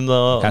mikið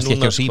það kannski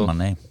ekki á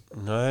síman, nei.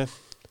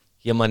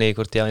 Ég mani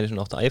hvort ég hafi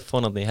átt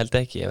iPhone ég held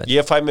ekki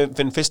ég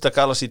finn fyrsta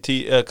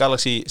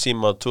Galaxy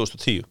síma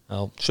 2010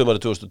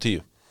 sumarið 2010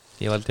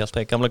 ég valdi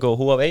alltaf gamla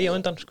góða Huawei á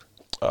undan sko.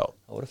 Það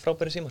voru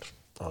frábæri símar.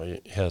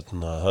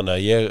 Þannig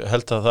að ég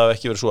held að það hef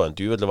ekki verið svo en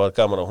djúvillig var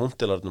gaman á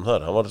Húndelarnum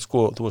þar hann var sko,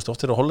 þú veist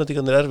oft þeirra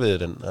hollendingarnir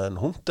erfiðir en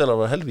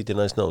Húndelar var helvíti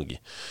næst náðungi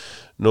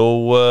nú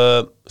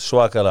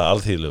svakalega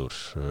alþýðlegur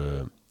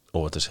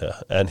óvægt að segja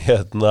en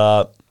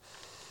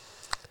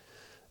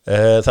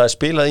það er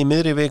spilað í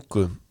miðri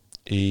viku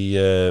í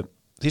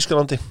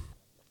Þýskalandi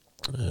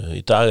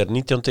í dag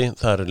 19.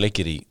 það eru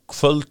leikir í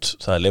kvöld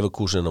það er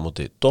Leverkusen á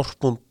móti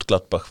Dortmund,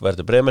 Gladbach,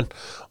 Werder Bremen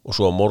og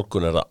svo á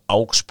morgun það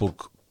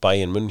Augsburg,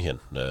 Bayern München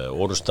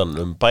orustan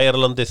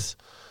Bæjarlandið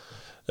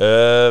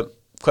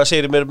hvað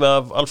segir mér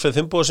með Alfreð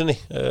Finnbogasinni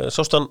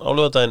sást hann á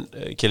laugardaginn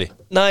Kili?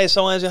 Nei, ég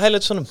sá aðeins í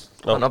highlightsunum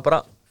hann var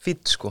bara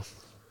fýtt sko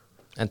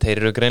en þeir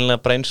eru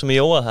greinlega bara eins og í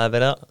Jóa það er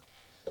verið að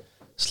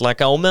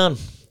slaka á með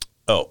hann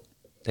Já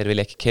Þeir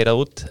vilja ekki keira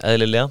út,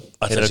 eðlilega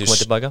Þeir eru að koma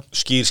tilbaka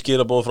Skýr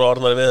skilabóð frá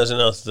Arnari við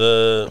sinni að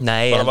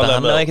Nei,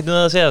 hann er ekkert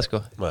að segja sko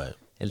Nei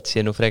Held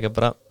sé nú freka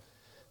bara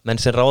menn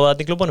sem ráða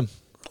þetta í klúbunum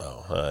Já,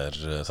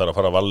 það að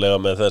fara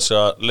varlega með þessa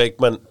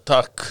leikmenn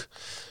takk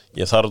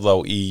Ég þarf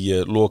þá í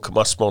lok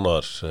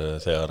marsmánaðar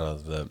þegar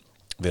að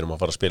við erum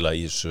að fara að spila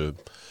í þessu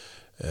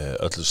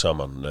öllu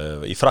saman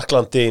Í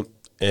Frakklandi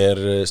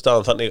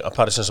staðan þannig að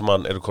Paris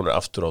Saint-Germain eru komin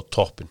aftur á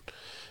toppin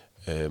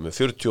með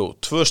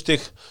 42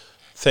 stig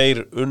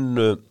Þeir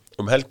unnu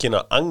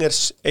helgina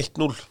Angers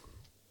 1-0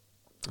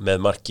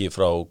 með marki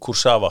frá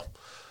Kursawa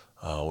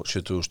á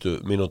 70.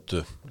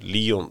 mínútu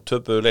Lyon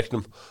töpuðu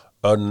leiknum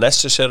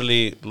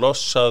unnecessary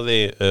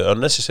lossaði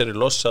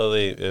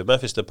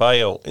Memphis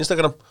Depay á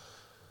Instagram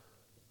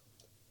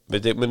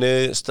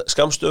minni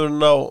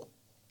skamstöðun á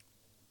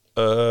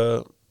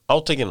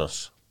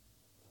átekinans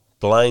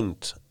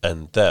blind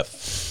and deaf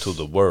to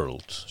the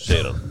world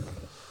segir hann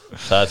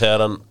Það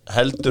þegar hann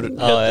heldur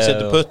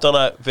setur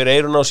puttana fyrir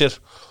eyrun á sér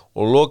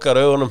og lokar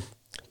augunum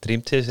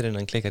Dreamteaserinn,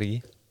 hann klikkar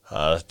ekki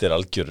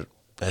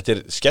Þetta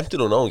er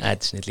skemmtilegur náungi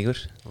Þetta er snillíkur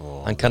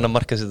Hann kann að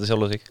marka þetta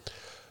sjálf á sig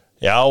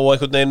Já, og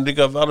einhvern veginn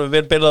líka alveg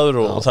vel beilaður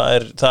og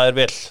það er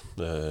vel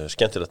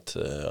skemmtilegt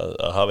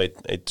að hafa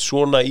eitt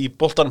svona í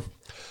boltan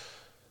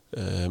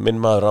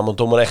minn maður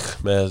Ramon Domenech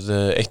með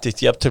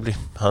 1-1 jafntefli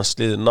hans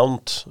liði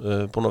nánd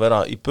búin að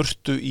vera í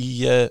burtu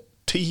í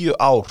 10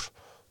 ár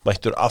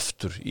mættur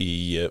aftur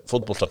í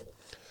fótboltan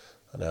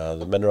þannig að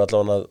mennur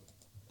allavega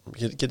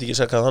að get ekki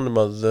sagt hann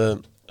að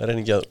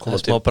reyni ekki að koma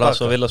til smá brans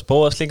og vilja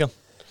spóast líka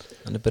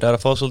hann byrjar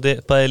að fá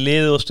svolítið bæði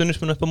liðu og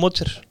stundismunum upp á mót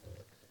sér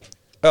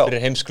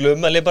fyrir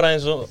heimsklum að bara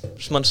eins og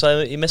sem hann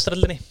sagði í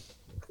mestraraldinni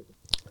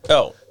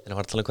en hann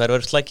var að tala hver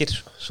verður slækir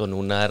svo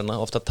núna hann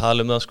ofta að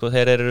tala það sko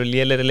þeir eru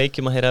lélegri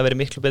leikjum að þeir hafa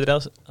verið miklu betri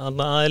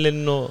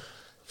aðilinn og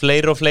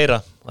fleira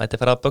og þetta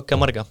fer að bögga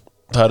marga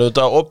Það eru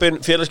þetta opin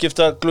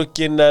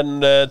félagskiptaglugginn en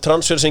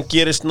transfer sem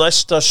gerist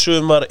næsta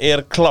sumar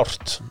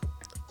klárt.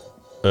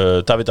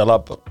 David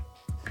Alaba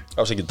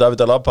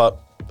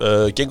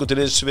gengur til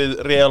liðs við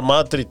Real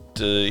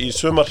Madrid í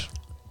sumar.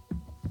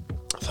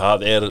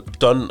 Það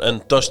done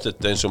and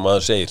dusted eins og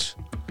maður segir.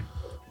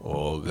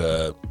 Og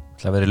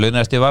það verið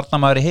launasti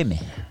varnarmaður í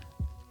heimi.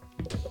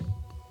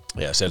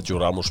 Já, Sergio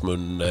Ramos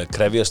mun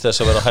krefjast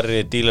þess að vera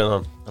hærri í díl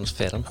en hans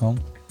fer hann.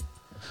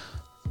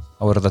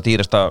 Þá verður þetta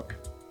dýrasta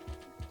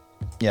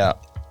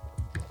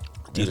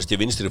dýrasti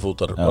vinstri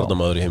fótar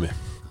varnarmaður í heimi.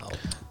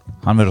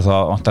 Hann verður þá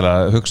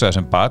vantarlega að hugsa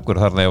þessum bakur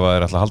þar ef það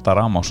ætla að halda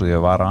Ramos og því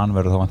að vara hann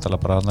verður þá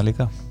vantarlega bara þarna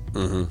líka.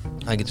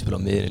 Hann getur spilað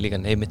á miðjunni líka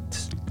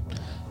Neymit.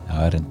 Já,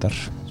 reyndar.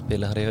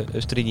 Spila þar í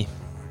Austurríki.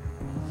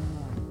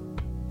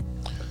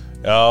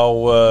 Já,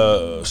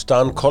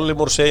 Stan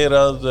Collymore segir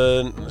að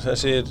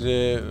þessir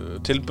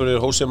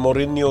tilburðir Jose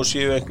Mourinho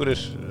séu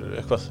einhverjir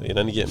eitthvað, ég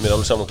nenni ekki, mér er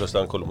alveg saman hvað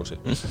Stan Collymore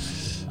segir.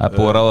 Það er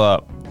búið að ráða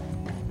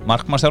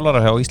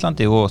markmannsþjálfara hjá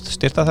Íslandi og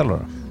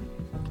styrktarþjálfara.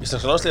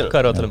 Íslenska landsliðinu?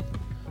 Hvað er átalum?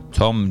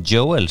 Tom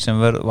Joel sem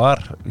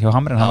var hjá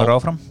Hamrin, hann verður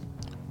áfram.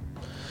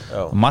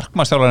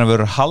 Markmannsþjálfarinn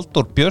verður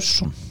Halldór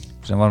Björnsson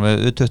sem var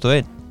með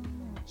U21.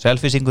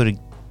 Selfisingur í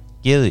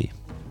Geði.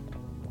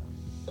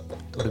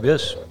 Dóri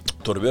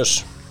Björns.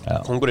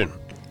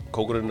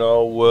 Kóngurinn á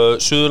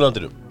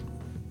Suðurlandinu.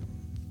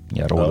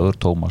 Já, Rólaður,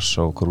 Tómas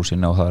og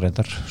Krúsinni og það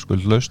reyndar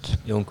skuldlaust.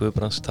 Jón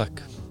Guðbrands,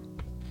 takk.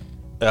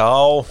 Já,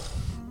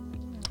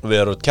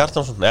 við erum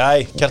Kjartansson.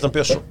 Nei, Kjartan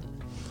Björnsson.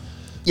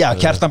 Já,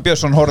 Kjartan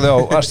Björnsson horfði á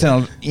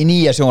Arsenal í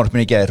nýja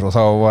sjónvarpinu í gær og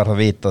þá var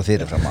það vitað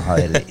fyrirfram að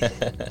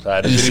það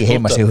er ísi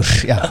heimasigur.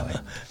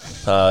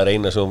 Það er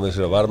eina sem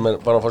við var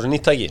bara að fá sér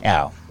nýtt tæki.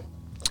 Já,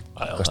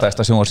 hvað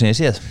stærsta sjónvarp sem ég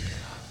séð.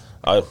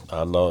 Já,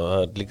 það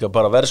er líka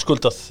bara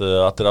verðskuldað.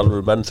 Allir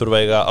alvöru menn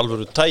þurfa eiga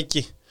alvöru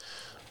tæki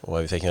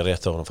og ef ég þekki hann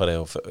rétt á hann að fara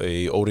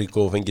í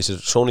Óríko og fengi sér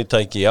Sony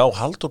tæki. Já,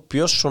 Halldór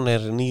Björnsson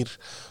er nýr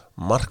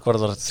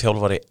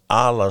markvarðarþjálfari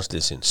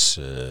A-landsliðsins.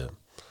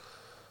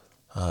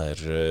 Það er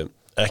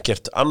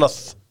ekkert annað,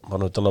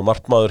 hann er þannig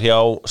markmaður hjá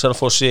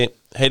Selfossi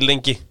heil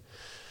lengi.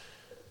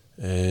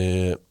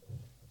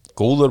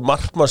 Góður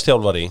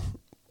markmannsþjálfari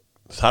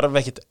þarf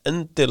ekkert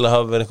endilega að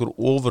hafa verið einhver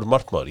ofur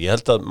markmaður. Ég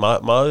held að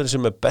maður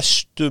sem er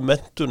bestu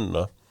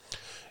menntunna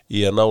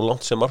í að ná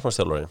langt sem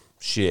markmannsþjálfari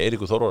sé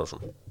Eiríkur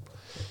Þórðarson.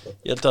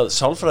 Ég held að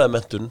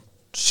sálfræðimenntun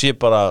sé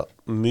bara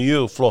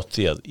mjög flott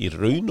því að í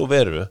raun og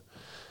veru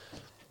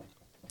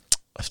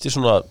eftir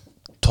svona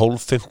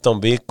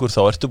 12-15 vikur þá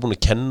ertu búin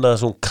að kenna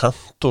svona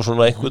kant og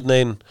svona einhvern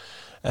veginn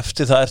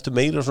eftir það ertu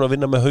meira svona að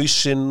vinna með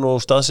hausinn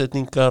og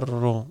staðsetningar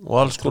og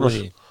alls konar.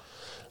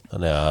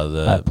 Þannig að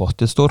það er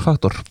pottið stór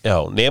faktor. Já,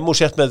 nemu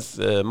sért með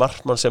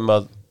markmann sem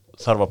að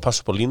þarf að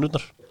passa upp á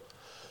línurnar.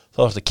 Þá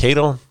þarf þetta að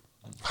keyra á hann,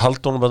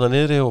 halda honum að það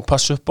niðri og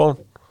passa upp á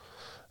hann.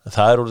 En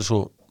það er orðið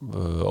svo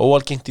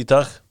óalgengt í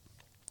dag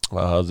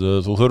að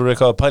þú þurfur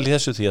eitthvað að pæla í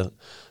þessu því að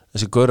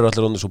þessi gaur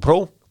allir orðið svo pró.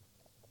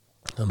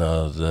 Þannig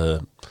að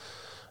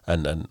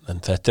En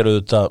þetta er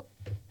auðvitað,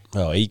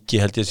 já, Eiki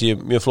held ég að sé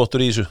mjög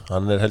flottur í þessu,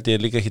 hann er held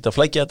ég líka ekki að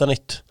flækja þetta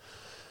neitt,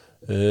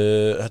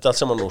 þetta allt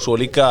saman og svo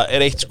líka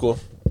er eitt sko,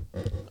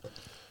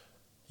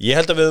 ég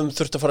held að við höfum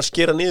þurft að fara að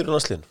skera niður í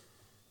landsliðinu.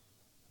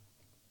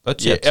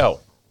 Budget? Já,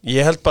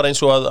 ég held bara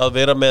eins og að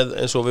vera með,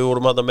 eins og við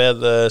vorum að með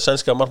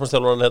sænska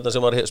markmannsþjálfarann hérna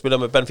sem var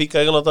spilað með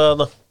Benfica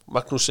eiginlega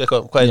Magnús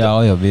eitthvað, hvað er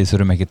þetta? Já, við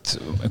þurfum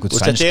einhvern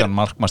sænskan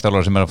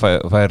markmannsþjálfara sem er að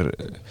fær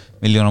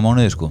milljón á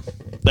mánuði sko.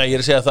 Nei, ég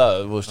er að segja það,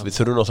 við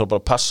þurfum náttúrulega bara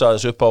að passa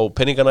þessu upp á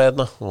penningana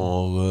hérna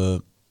og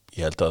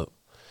ég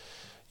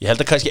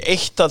held að kannski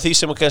eitt af því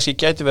sem kannski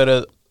gæti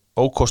verið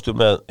ókostur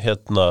með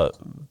hérna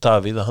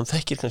Davíð að hann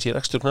þekkir kannski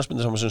rekstur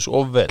knattspyrnusambandsins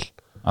of vel.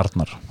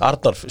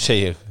 Arnar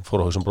segi ég,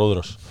 fór á þessum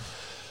bróður hans.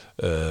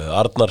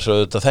 Arnar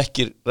þetta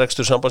þekkir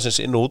rekstur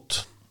sambandsins inn og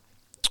út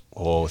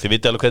og þið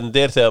viti alveg hvernig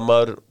þetta er þegar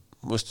maður,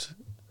 veist,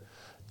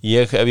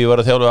 ef ég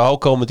var að þjálfa að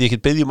HK myndi ég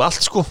ekki biðja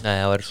allt sko. Nei,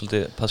 það væri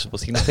svolítið passa upp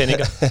á þína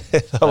peninga.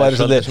 Það væri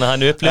svolítið svona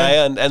hann upplifun.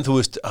 Nei, en þú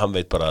veist, hann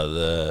veit bara að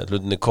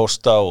hlutinni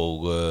Kosta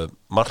og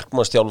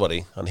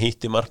markmannsþjálfari, hann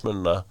hitti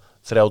markmannina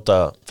 3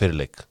 daga fyrir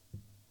leik.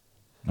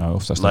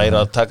 Næra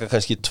að taka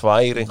kannski 2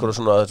 einhverja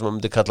svona sem maður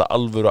myndi kalla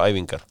alvöru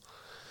æfingar.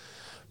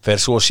 Fer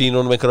svo að sína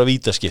honum einhverja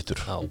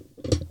vítaskittur. Já.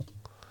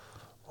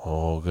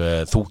 Og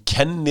þú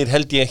kennir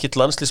held ég ekkit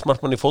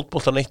landsliðsmarkmann í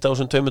fótbolta neitt á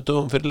þessum 2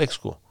 dögum fyrir leik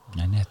sko.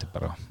 Nei, þetta er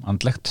bara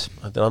andlegt.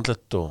 Þetta er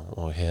andlegt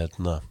og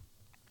hérna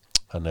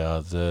þannig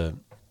að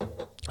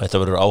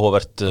þetta verður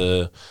áhugavert.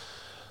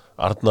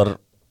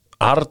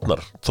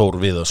 Arnar Þór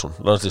Viðarsson,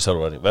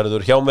 landsliðsþjálfari,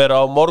 verður hjá mér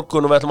á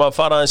morgun og við ætlum að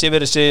fara aðeins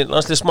yfir þessi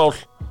landsliðsmál.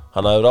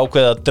 Hann hafði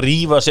ákveðið að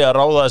drífa sig að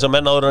ráða þessa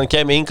menn áður en hann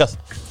kemi hingað.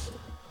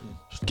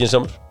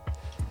 Skynsamur.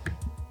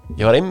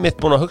 Ég var einmitt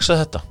búinn að hugsa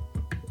þetta.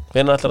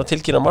 Hvenær ætlar að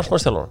tilkynna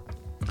markmannsþjálfarann?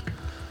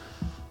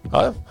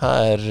 Já, það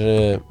er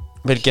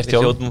vel gert hjá.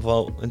 Við hljótum að fá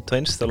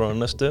tveins þjálfarann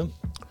næstu.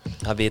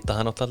 Það vita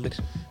hann átt allir.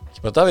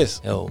 Ekki bara Davíð?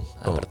 Já,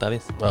 það er bara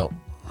Davíð. Já,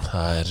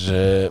 það er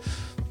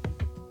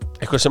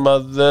eitthvað sem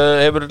að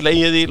hefur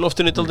legið í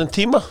loftinu í dálítinn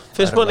tíma,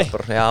 finnst manni?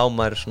 Já,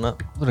 maður er svona.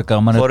 Það er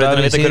gaman að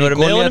Davíð sigri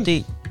Góliati.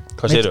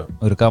 Hvað segirðu?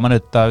 Það er gaman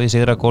að Davíð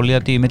sigri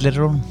Góliati í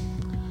millirónum.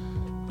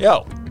 Já,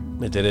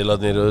 þetta er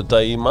eiginlega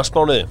auðvitað í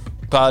marsmánuði.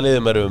 Hvaða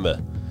liðum erum við með?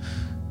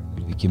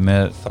 Ekki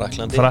með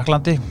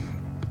Fraklandi.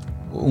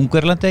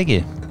 Ungverlandi ekki?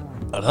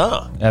 Er það?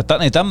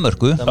 Nei,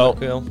 Danmörku.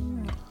 Danmörku, já.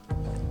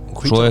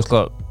 Svo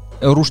eitthvað,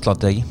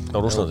 Rússlandi ekki? Já,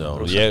 Rússlandi,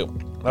 já.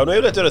 Það er nú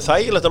yfirleitt verið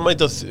þægilegt að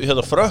mæta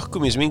hérna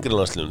frökkum í þessum yngri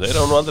landsliðum. Þeir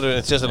eru nú aldrei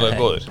sérstaklega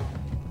góðir.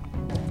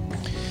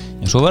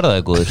 En svo verða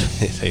þeir góðir.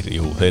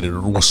 Þeir eru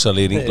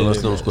rosalegir yngri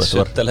landsliðum, sko.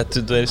 Sjöttalett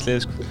 21 slið,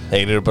 sko.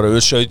 Þeir eru bara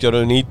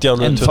 17,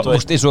 19, 21.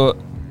 En eins og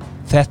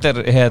þetta er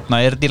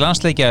þetta í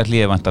landsleikja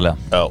hlýði vantarlega?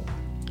 Já.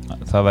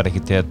 Það verður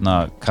ekkit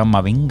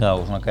Kamavinga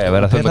og svona gæði að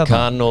vera þeir þarna?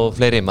 Upamecano og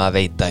fleiri, maður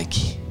veit það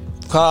ekki.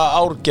 Hvaða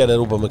árgerð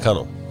er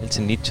Upamecano? Þessi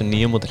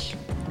 99 model.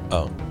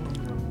 Já.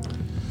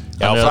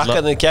 Já,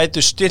 frakkarnir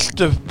gætu stilt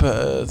upp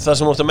það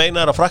sem ótt að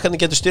meina að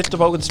frakkarnir gætu stilt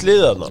upp ákveðin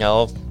sliðið þarna. Já,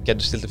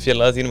 gætu stilt upp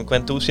félagið þínum með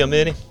Guendouzi á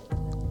miðinni.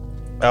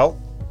 Já.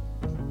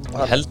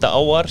 Ég held að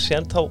Áar sé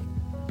ennþá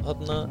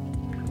þarna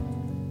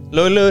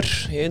löglegur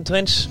í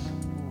undu-eins.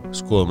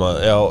 Skoðum að,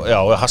 já,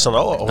 Hassan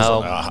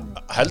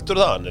heldur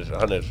það,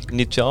 hann er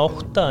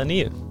 98 eða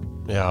 9.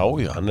 Já,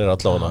 hann er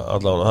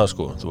allavega það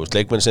sko. Þú veist,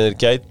 leikmenn sem þeir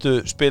gætu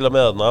spila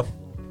með þarna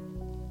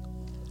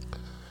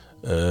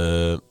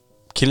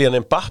Kylian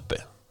Mbappé.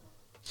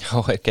 Já,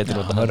 getur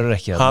notað verður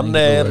ekki hann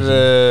er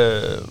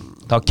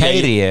þá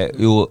kæri ég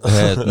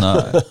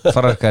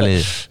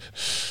fararkalið.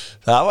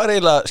 Það var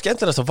eiginlega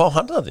skemmtilegast að fá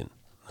hann að þín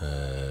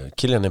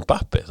Kylian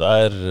Mbappé, það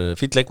er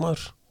fínn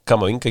leikmaður.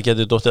 Kamavinga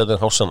getur dottið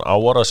að Hassan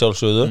Áar að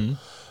sjálfsögðu.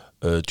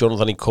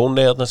 Jonathan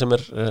Ikone sem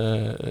er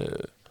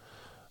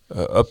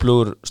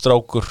öflugur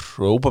strákur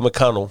og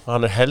Upamecano,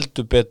 hann er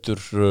heldur betur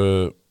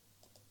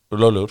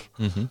löglegur.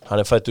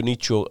 Hann er fæddur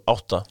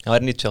 98. Já,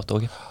 er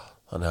 98, ok.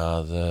 Þannig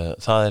að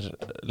það er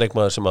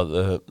leikmaður sem að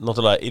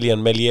náttúrulega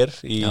Ilian Melier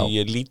í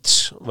Leeds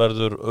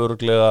verður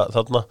örugglega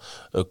þarna.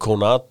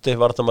 Konate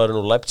varnarmaðurinn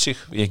úr Leipzig,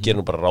 ég ger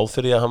nú bara ráð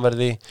fyrir að hann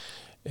verði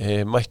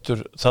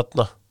mættur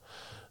þarna.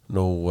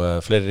 Nú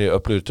fleiri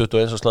öflugir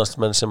 21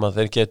 landsmenn sem að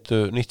þeir getu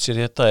nýtt sér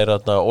þetta er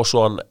þarna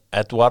Oswan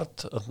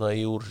Edward þarna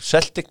úr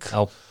Celtic.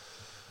 Já,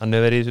 hann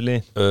hefur verið í þessu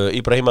liði.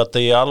 Ibrahima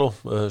Diallo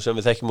sem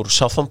við þekkjum úr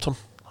Southampton,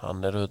 hann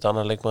er auðvitað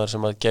annar leikmaður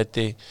sem að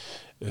geti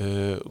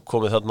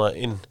komið þarna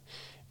inn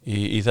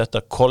í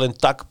þetta. Colin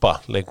Dagba,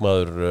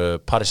 leikmaður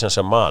Paris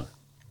Saint-Germain,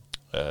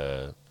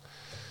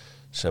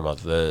 sem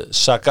að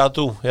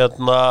Sagadu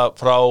hérna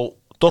frá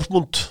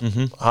Dortmund,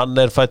 hann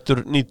er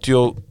fæddur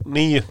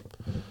 99.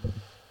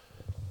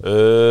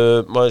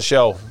 Maður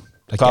sjá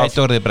það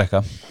gæti orðið brekka.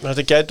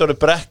 Þetta gæti orðið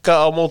brekka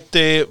á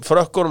móti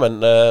frökkunum, en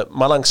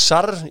Malang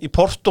Sarr í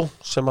Porto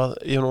sem að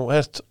ég hef nú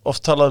heyrt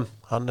oft talað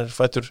hann er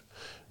fæddur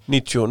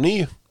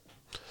 99.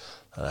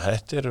 Þannig að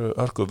þetta eru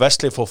hörku.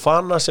 Wesley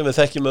Fofana sem við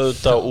þekkjum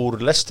auðvitað úr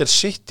Leicester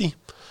City,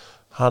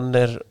 hann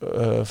er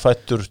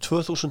fæddur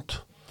 2000.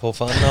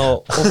 Fofana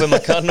og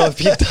Upamecano og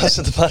Píta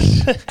sem það var.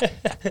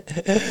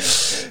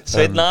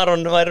 Sveinn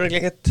Aron væri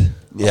ekkert.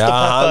 Já,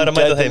 hann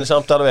gæti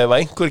samt alveg ef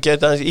einhver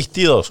gæti aðeins ítt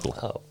í þá sko.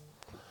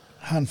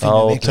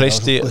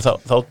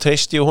 Þá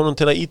treysti ég honum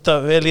til að íta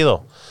vel í þá.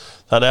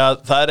 Þannig að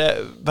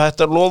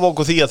þetta er lofa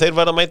okkur því að þeir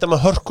verða að mæta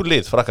með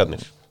hörkulið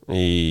frakkarnir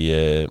í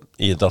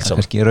þetta allt saman. Það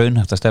er kannski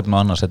raunhæft að stefna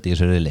á annars þetta í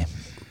þessu riðli.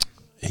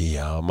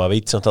 Já, maður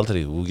veit samt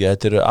aldrei.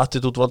 Þetta eru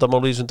attitút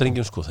vandamál í þessum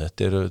drengjum sko.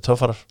 Þetta eru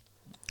töffarar.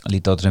 Að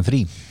líta á þetta sem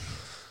frí.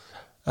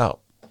 Já,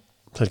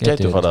 þeir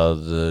gætu fara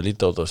að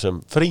líta á þetta sem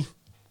frí.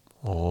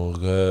 Og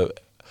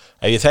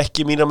ef ég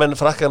þekki mína menn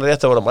frakkan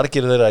rétt að vera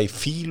margir þeirra í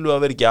fílu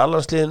að vera ekki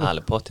alhansliðinu.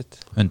 Alveg pottitt.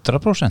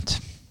 100%.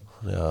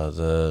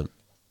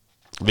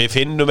 Við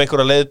finnum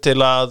einhverja leið til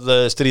að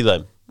stríða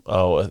þeim.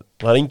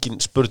 Það er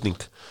engin spurning.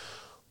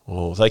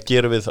 Og það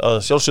gerum við að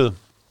sjálfsögðum.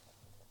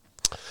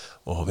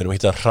 Og við erum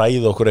ekki að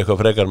hræða okkur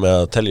eitthvað frekar með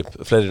að telja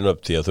fleiri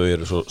upp því að þau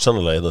eru svo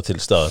sannlega til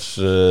staðar.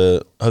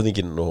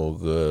 Höfðinginn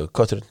og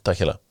Kötturinn,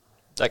 takk hérlega.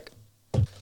 Takk.